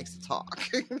dude likes to talk.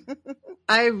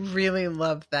 I really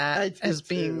love that as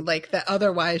being too. Like that.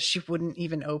 Otherwise, she wouldn't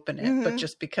even open it, but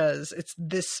just because it's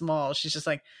this small, she's just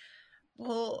like,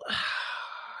 well.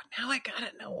 Now I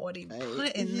gotta know what he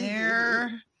put in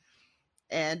there.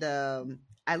 And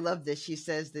I love this. She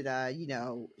says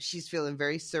that, she's feeling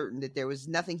very certain that there was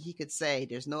nothing he could say.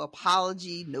 There's no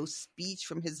apology, no speech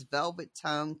from his velvet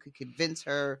tongue could convince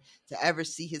her to ever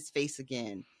see his face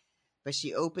again. But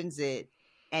she opens it,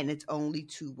 and it's only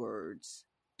 2 words.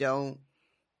 Don't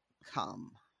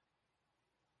come.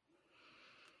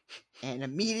 And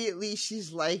immediately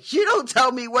she's like, you don't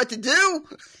tell me what to do.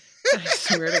 I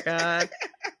swear to God.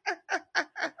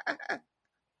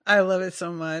 I love it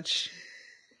so much.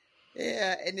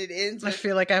 Yeah, and it ends I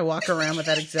feel like I walk around with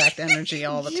that exact energy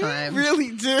all the time. You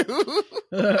really do.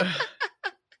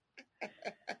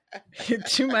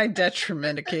 To my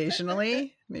detriment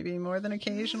occasionally. Maybe more than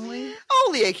occasionally.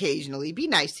 Only occasionally. Be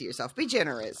nice to yourself. Be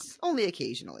generous. Only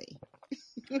occasionally.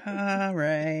 All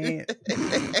right.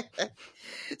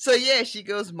 So yeah, she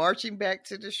goes marching back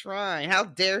to the shrine. How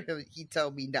dare he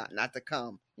tell me not to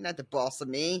come? You're not the boss of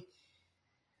me.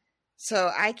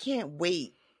 So I can't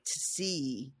wait to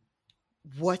see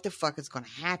what the fuck is going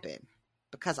to happen,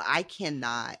 because I can't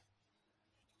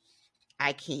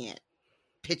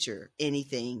picture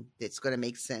anything that's going to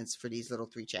make sense for these little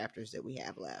 3 chapters that we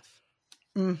have left.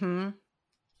 Mm-hmm.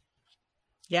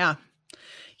 Yeah.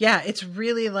 Yeah, it's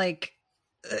really like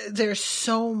there's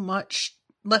so much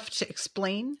left to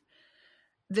explain.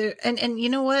 There and you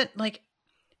know what? Like,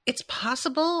 it's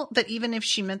possible that even if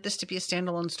she meant this to be a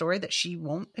standalone story, that she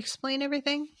won't explain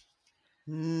everything.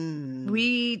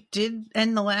 We did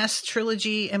end the last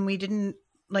trilogy and we didn't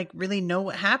like really know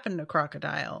what happened to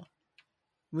Crocodile.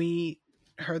 We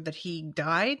heard that he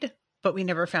died, but we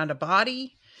never found a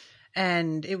body.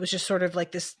 And it was just sort of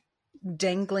like this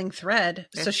dangling thread.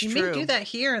 That's so she may do that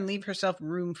here and leave herself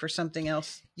room for something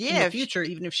else in the future,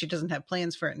 even if she doesn't have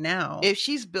plans for it now. If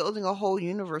she's building a whole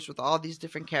universe with all these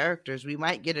different characters, we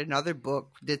might get another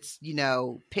book that's, you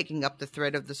know, picking up the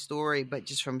thread of the story, but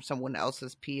just from someone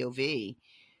else's POV.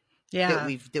 Yeah,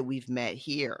 that we've met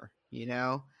here. You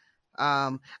know,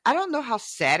 I don't know how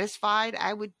satisfied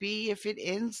I would be if it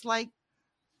ends like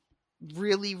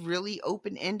really, really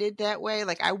open ended that way.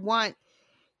 Like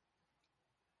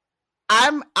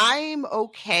I'm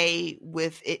okay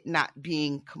with it not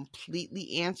being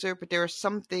completely answered, but there are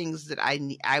some things that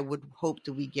I would hope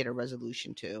that we get a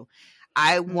resolution to.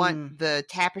 I want the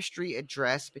tapestry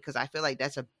addressed because I feel like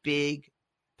that's a big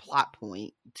plot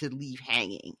point to leave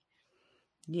hanging.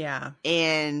 Yeah.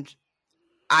 And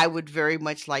I would very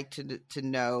much like to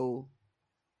know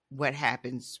what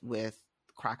happens with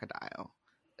Crocodile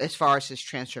as far as his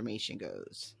transformation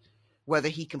goes. Whether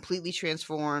he completely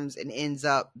transforms and ends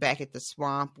up back at the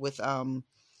swamp with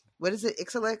what is it,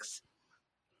 Ixalix?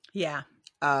 Yeah.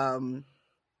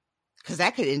 Because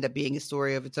that could end up being a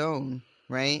story of its own,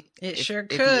 right? It sure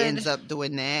could. If he ends up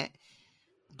doing that.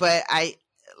 But I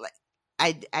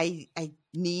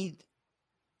need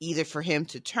either for him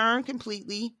to turn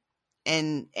completely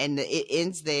and it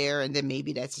ends there, and then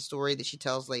maybe that's a story that she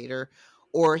tells later,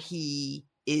 or he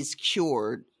is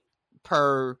cured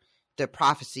per the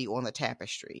prophecy on the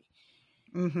tapestry.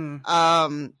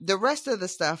 Mm-hmm. The rest of the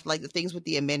stuff, like the things with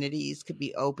the amenities, could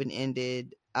be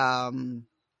open-ended.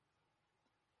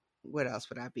 What else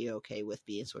would I be okay with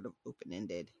being sort of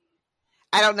open-ended?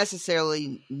 I don't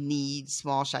necessarily need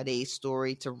Small Sade's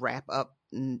story to wrap up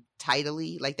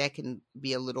tidily. Like, that can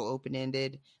be a little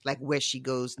open-ended, like where she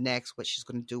goes next, what she's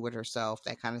going to do with herself,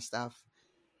 that kind of stuff.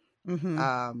 Mm-hmm.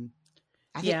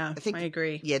 I think I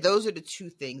agree. Yeah, those are the 2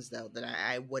 things though that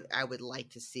I would like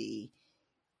to see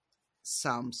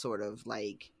some sort of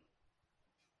like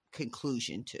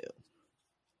conclusion to,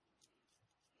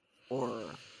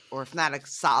 or if not a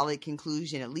solid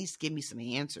conclusion, at least give me some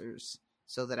answers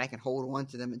so that I can hold on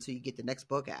to them until you get the next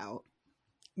book out.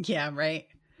 Yeah, right.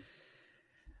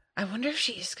 I wonder if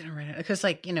she's gonna run it because,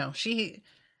 like, you know, she's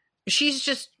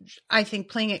just, I think,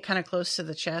 playing it kind of close to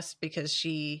the chest because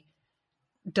she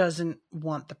doesn't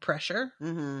want the pressure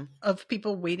of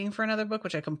people waiting for another book,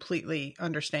 which I completely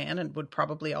understand and would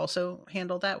probably also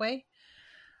handle that way.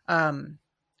 But and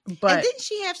didn't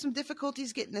she have some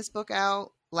difficulties getting this book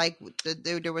out? Like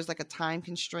there was like a time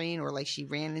constraint, or like she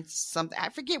ran into something. I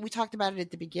forget. We talked about it at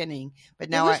the beginning,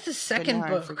 but now it was the second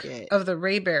book of the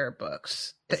Ray Bear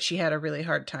books that she had a really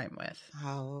hard time with.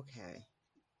 Oh, okay.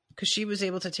 Because she was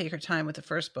able to take her time with the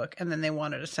first book, and then they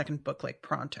wanted a second book like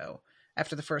pronto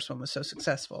after the first one was so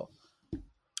successful.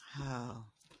 Oh,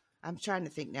 I'm trying to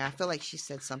think now. I feel like she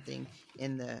said something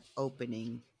in the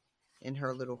opening, in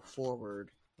her little foreword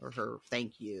or her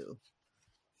thank you.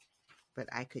 But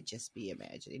I could just be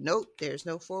imagining. Nope, there's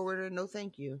no forward or no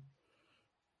thank you.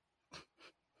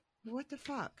 What the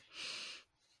fuck?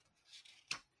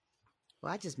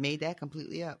 Well, I just made that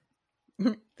completely up.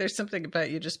 There's something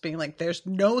about you just being like, there's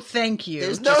no thank you.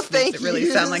 There's no thank you. It really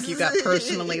sound like you got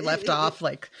personally left off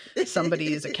like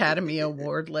somebody's Academy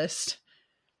Award list.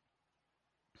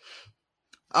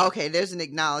 Okay, there's an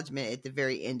acknowledgement at the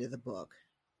very end of the book.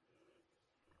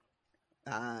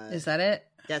 Is that it?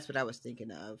 That's what I was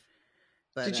thinking of.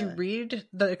 But, did you read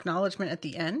the acknowledgement at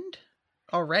the end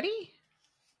already?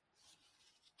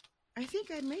 I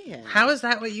think I may have. How is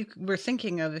that what you were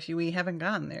thinking of if we haven't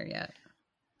gotten there yet?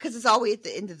 Because it's always at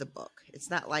the end of the book. It's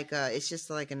not like it's just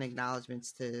like an acknowledgement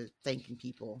to thanking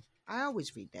people. I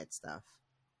always read that stuff.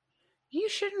 You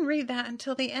shouldn't read that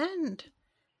until the end.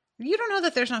 You don't know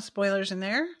that there's not spoilers in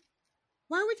there.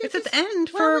 Why would it's at the end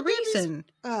for a reason?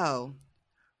 Oh.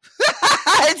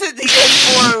 It's at the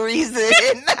end for a reason.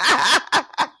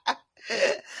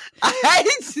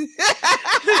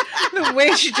 The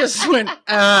way she just went,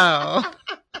 oh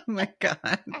my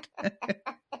God.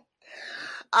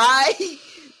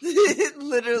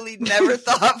 literally never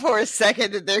thought for a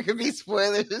second that there could be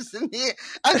spoilers in here.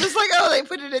 I'm just like, oh, they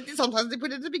put it at sometimes they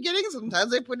put it at the beginning,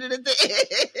 sometimes they put it at the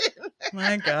end.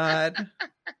 My God.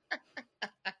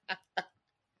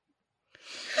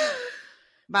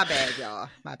 My bad, y'all.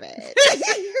 My bad.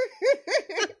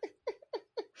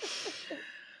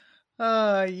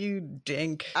 Oh, you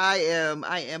dink. I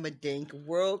am a dink.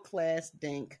 World-class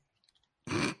dink.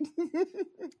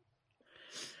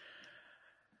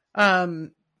 All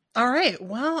right.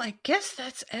 Well, I guess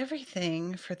that's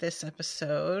everything for this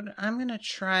episode. I'm going to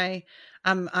try.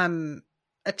 I'm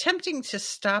attempting to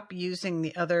stop using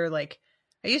the other, like,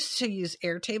 I used to use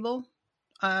Airtable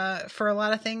for a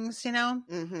lot of things, you know?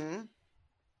 Mm-hmm.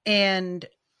 And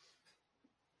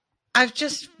I've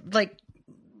just, like,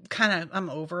 I'm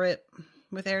over it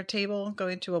with Airtable,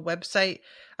 going to a website.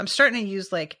 I'm starting to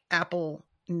use, like, Apple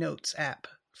Notes app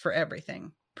for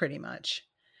everything, pretty much.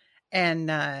 And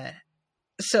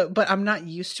but I'm not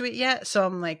used to it yet. So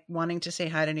I'm like wanting to say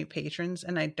hi to new patrons,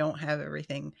 and I don't have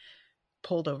everything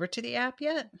pulled over to the app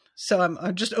yet. So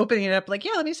I'm just opening it up like,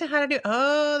 yeah, let me say hi to new.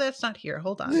 Oh, that's not here.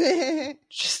 Hold on.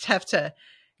 Just have to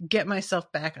get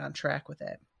myself back on track with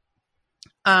it.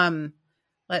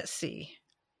 Let's see.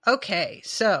 Okay.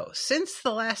 So since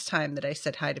the last time that I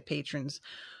said hi to patrons,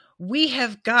 we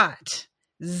have got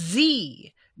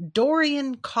Z,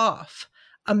 Dorian Koff,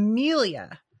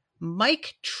 Amelia,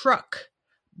 Mike Truck,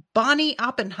 Bonnie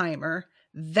Oppenheimer,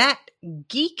 That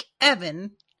Geek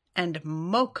Evan, and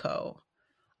Moko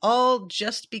all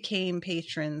just became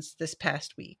patrons this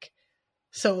past week.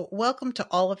 So welcome to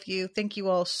all of you. Thank you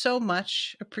all so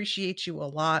much. Appreciate you a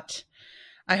lot.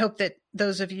 I hope that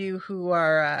those of you who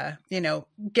are,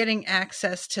 getting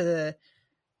access to the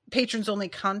patrons only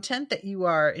content, that you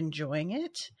are enjoying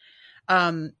it.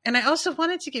 And I also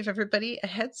wanted to give everybody a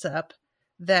heads up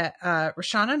that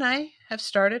Rashawn and I have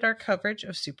started our coverage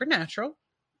of Supernatural.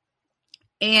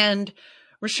 And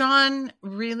Rashawn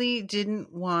really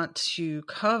didn't want to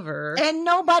cover. And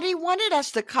nobody wanted us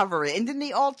to cover it. And then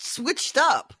they all switched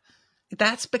up.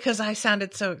 That's because I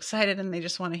sounded so excited and they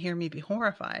just want to hear me be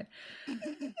horrified.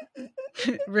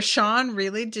 Rashawn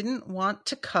really didn't want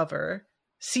to cover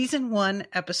season 1,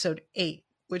 episode 8,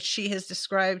 which she has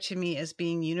described to me as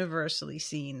being universally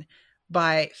seen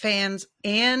by fans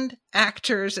and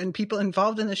actors and people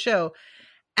involved in the show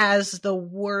as the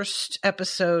worst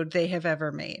episode they have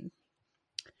ever made.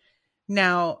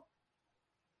 Now,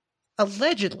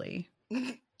 allegedly,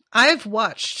 I've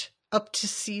watched up to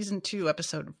season 2,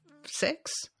 episode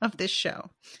 6 of this show.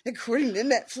 According to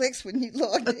Netflix, when you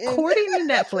logged in. According to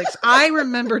Netflix, I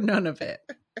remember none of it.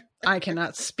 I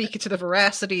cannot speak to the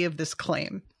veracity of this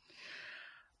claim.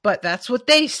 But that's what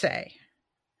they say.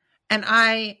 And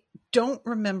I don't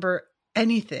remember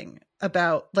anything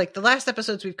about, like, the last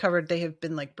episodes we've covered, they have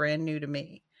been like brand new to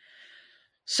me.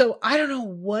 So I don't know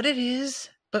what it is,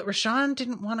 but Rashawn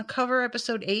didn't want to cover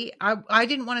episode 8. I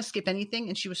didn't want to skip anything,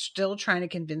 and she was still trying to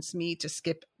convince me to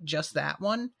skip just that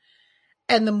one.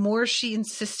 And the more she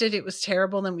insisted it was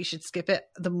terrible and we should skip it,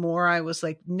 the more I was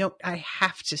like, no, I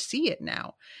have to see it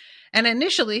now. And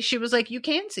initially she was like, you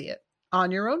can see it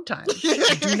on your own time.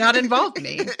 Do not involve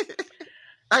me.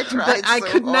 I tried but I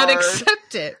could not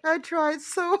accept it. I tried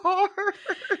so hard.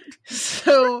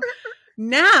 So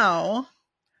now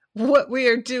what we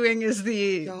are doing is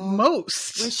the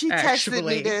most. When she texted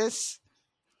me this.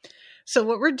 So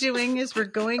what we're doing is we're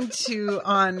going to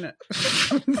on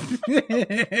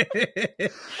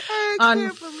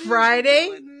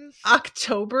Friday,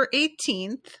 October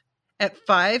 18th at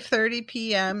 5:30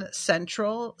 p.m.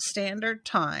 Central Standard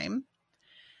Time.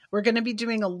 We're going to be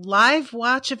doing a live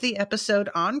watch of the episode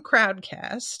on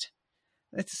Crowdcast.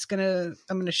 I'm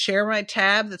going to share my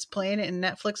tab that's playing it in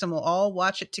Netflix, and we'll all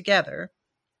watch it together.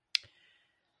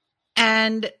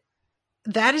 And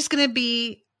that is going to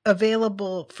be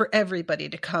available for everybody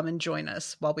to come and join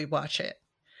us while we watch it.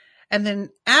 And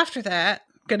then after that,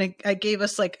 I gave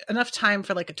us like enough time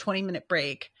for like a 20-minute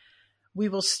break. We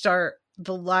will start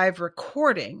the live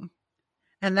recording,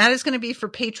 and that is going to be for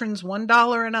patrons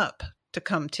 $1 and up to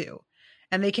come to,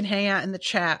 and they can hang out in the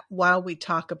chat while we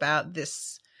talk about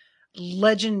this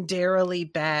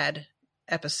legendarily bad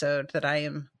episode that I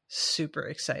am super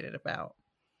excited about.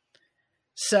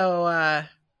 So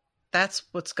that's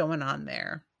what's going on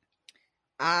there.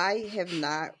 I have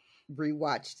not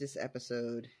rewatched this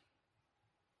episode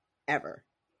ever.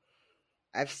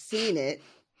 I've seen it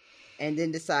and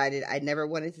then decided I never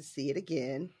wanted to see it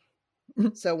again.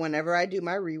 So whenever I do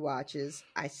my rewatches,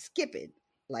 I skip it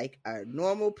like a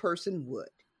normal person would.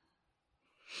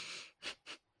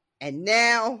 And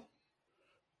now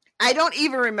I don't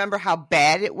even remember how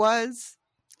bad it was.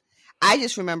 I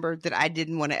just remembered that I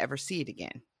didn't want to ever see it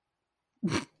again.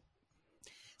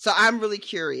 So I'm really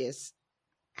curious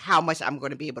how much I'm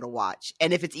going to be able to watch,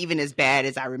 and if it's even as bad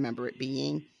as I remember it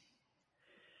being.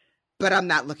 But I'm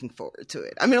not looking forward to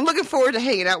it. I mean, I'm looking forward to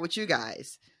hanging out with you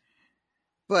guys.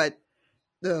 But,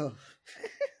 ugh.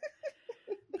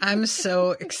 I'm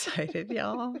so excited,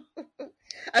 y'all.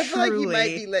 I feel like you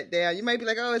might be let down. You might be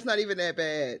like, oh, it's not even that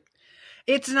bad.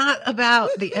 It's not about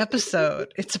the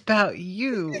episode. It's about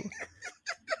you.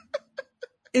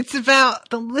 It's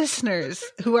about the listeners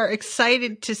who are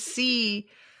excited to see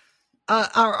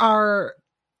the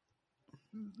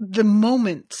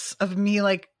moments of me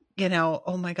like, you know,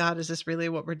 oh my God, is this really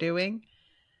what we're doing?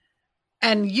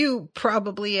 And you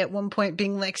probably at one point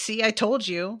being like, see, I told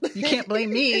you, you can't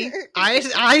blame me.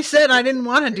 I said I didn't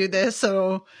want to do this.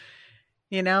 So,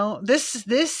 you know, there's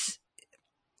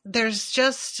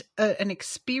just an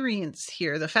experience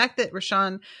here. The fact that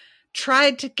Rashawn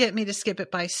tried to get me to skip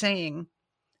it by saying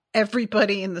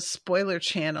everybody in the spoiler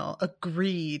channel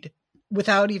agreed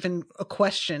without even a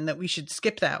question that we should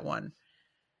skip that one.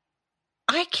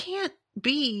 I can't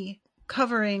be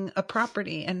covering a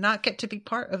property and not get to be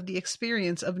part of the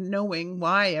experience of knowing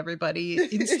why everybody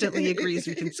instantly agrees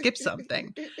we can skip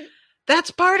something.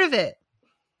 That's part of it.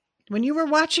 When you were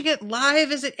watching it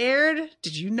live as it aired,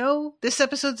 did you know this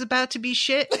episode's about to be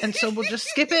shit and so we'll just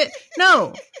skip it?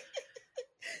 No.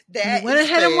 That you went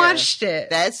ahead fair. And watched it.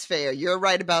 That's fair. You're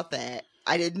right about that.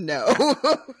 I didn't know.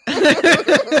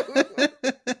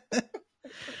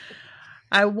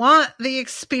 I want the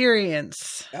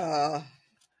experience.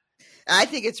 I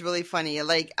think it's really funny.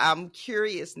 Like, I'm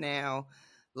curious now.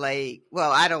 Like,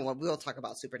 well, we'll talk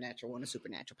about Supernatural on a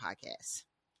Supernatural podcast.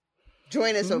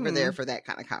 Join us over there for that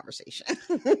kind of conversation.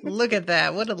 Look at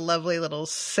that. What a lovely little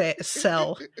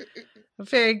sell. A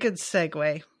very good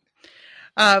segue.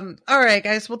 All right,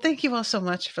 guys. Well, thank you all so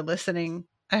much for listening.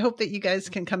 I hope that you guys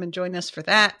can come and join us for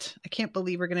that. I can't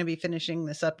believe we're going to be finishing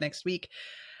this up next week.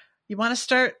 You want to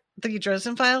start the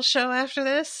Dresden Files show after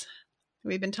this?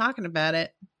 We've been talking about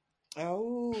it.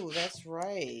 Oh, that's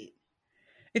right.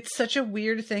 It's such a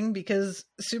weird thing because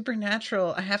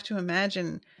Supernatural, I have to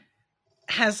imagine,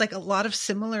 has like a lot of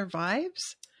similar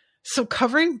vibes. So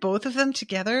covering both of them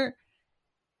together,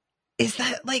 is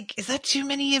that too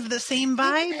many of the same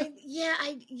vibe?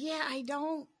 I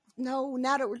don't know.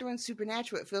 Now that we're doing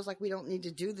Supernatural, it feels like we don't need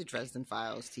to do the Dresden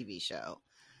Files TV show.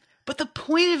 But the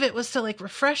point of it was to like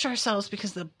refresh ourselves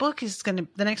because the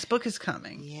next book is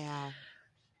coming. Yeah.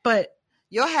 But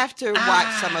you'll have to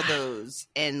watch some of those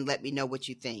and let me know what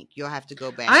you think. You'll have to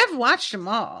go back. I've watched them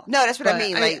all. No, that's what I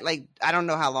mean. Like I don't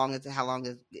know how long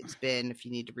it's been. If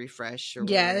you need to refresh, or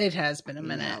yeah, whatever, it has been a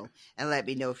minute. And let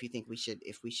me know if you think we should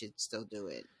still do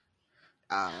it.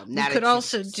 We could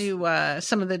also do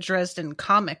some of the Dresden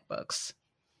comic books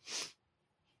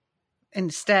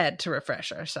instead to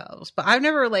refresh ourselves. But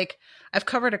I've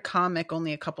covered a comic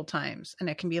only a couple times, and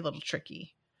it can be a little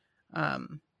tricky.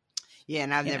 Yeah,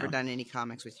 and I've never done any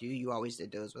comics with you. You always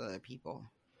did those with other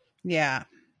people. Yeah.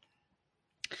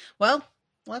 Well,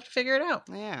 we'll have to figure it out.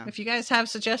 Yeah. If you guys have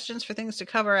suggestions for things to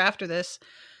cover after this,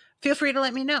 feel free to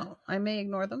let me know. I may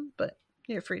ignore them, but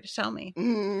you're free to tell me.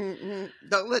 Mm-hmm.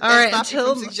 Don't let all that right, stop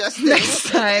you from suggesting. Next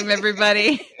time,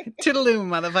 everybody. Toodaloo,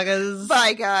 motherfuckers.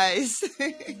 Bye, guys.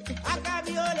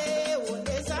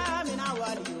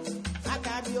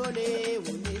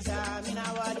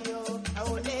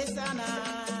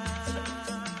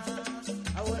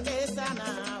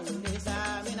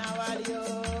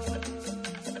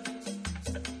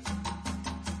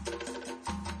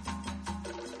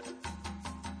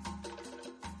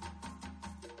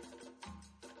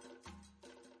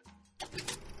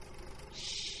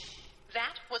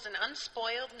 That was an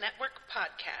Unspoiled Network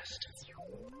podcast.